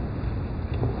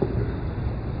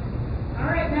 All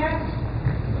right, next.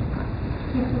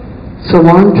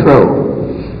 Cilantro.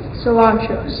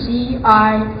 Cilantro. C-I-L-A-N-T-R-O.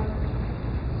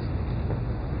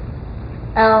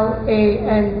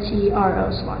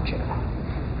 Cilantro.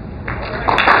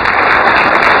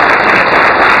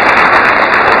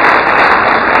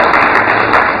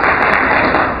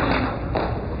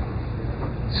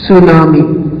 Tsunami.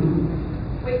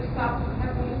 Wait, stop. I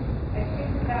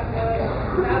think that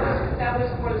was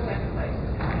for the second place.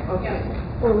 Okay.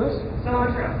 What was?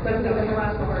 Cilantro. That was the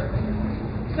last word.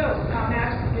 So,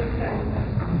 Max, it's second.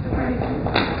 All right.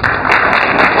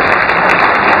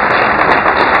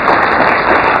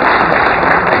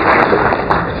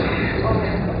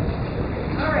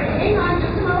 All right, hang on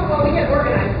just a moment while we get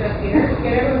organized up here.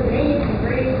 Get everyone's names and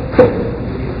grades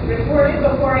recorded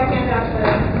before I hand out the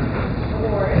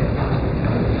award.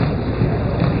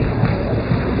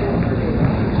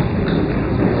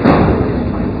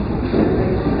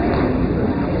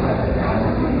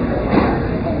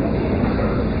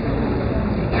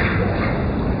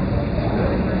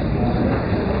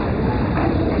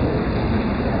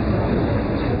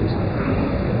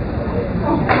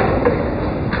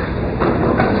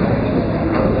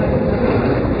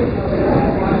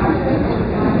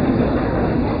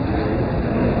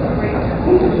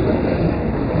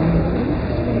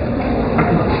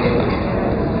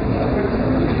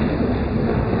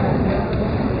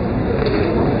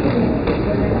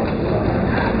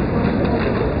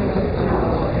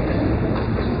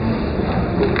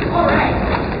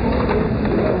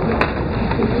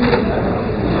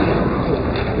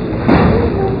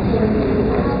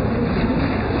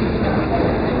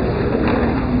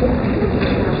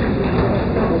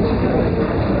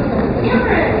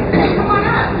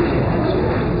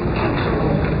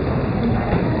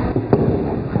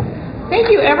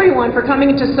 thank you everyone for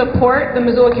coming to support the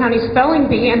Missoula County Spelling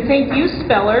Bee, and thank you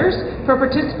spellers for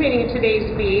participating in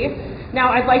today's bee.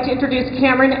 Now I'd like to introduce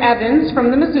Cameron Evans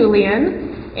from the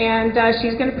Missoulian, and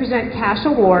she's going to present cash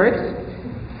awards.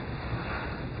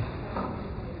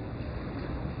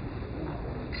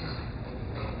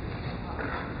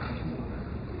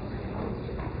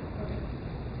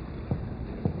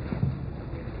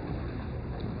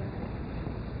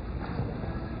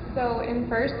 So in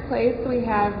first place we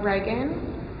have Reagan.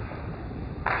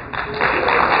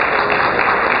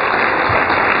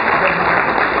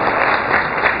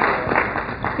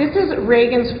 This is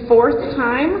Reagan's 4th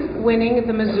time winning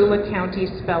the Missoula County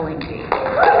Spelling Bee.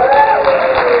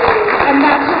 And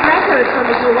that's a record for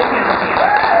Missoula County.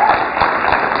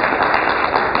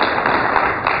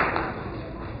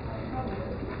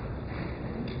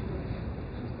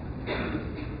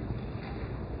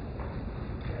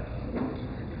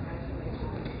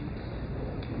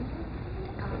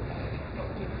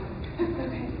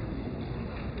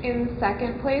 In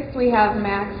second place we have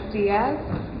Max Diaz.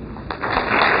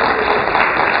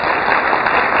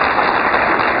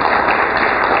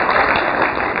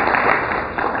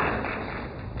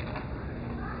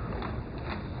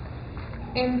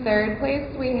 In third place,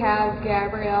 we have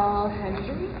Gabrielle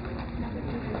Hendricks.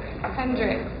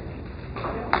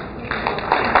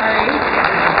 Sorry.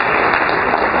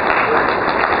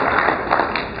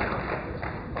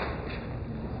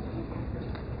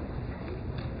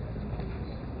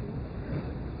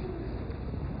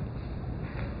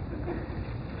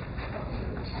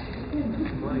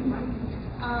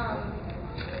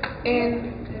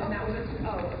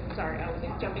 Sorry, I was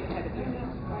jumping ahead of you.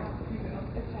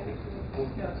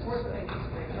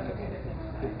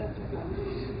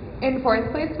 In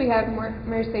fourth place, we have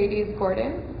Mercedes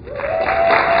Gordon.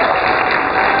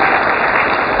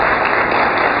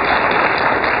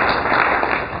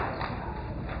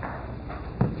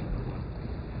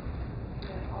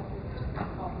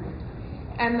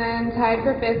 And then tied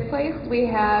for fifth place, we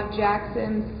have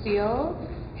Jackson Steele,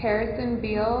 Harrison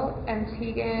Beal, and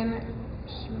Tegan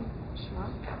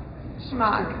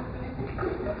Schmock.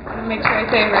 I'm going to make sure I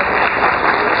say it right.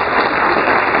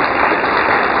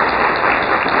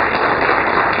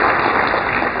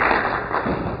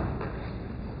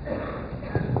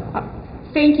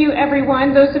 Thank you,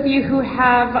 everyone. Those of you who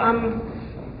have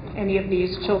any of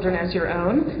these children as your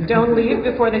own, don't leave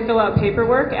before they fill out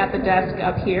paperwork at the desk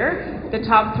up here. The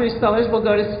top 3 spellers will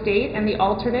go to state, and the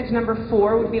alternate, number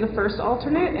 4, would be the first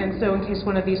alternate, and so in case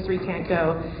one of these 3 can't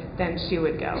go, then she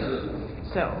would go.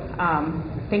 So,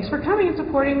 thanks for coming and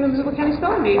supporting the Missoula County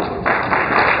Spelling Bee.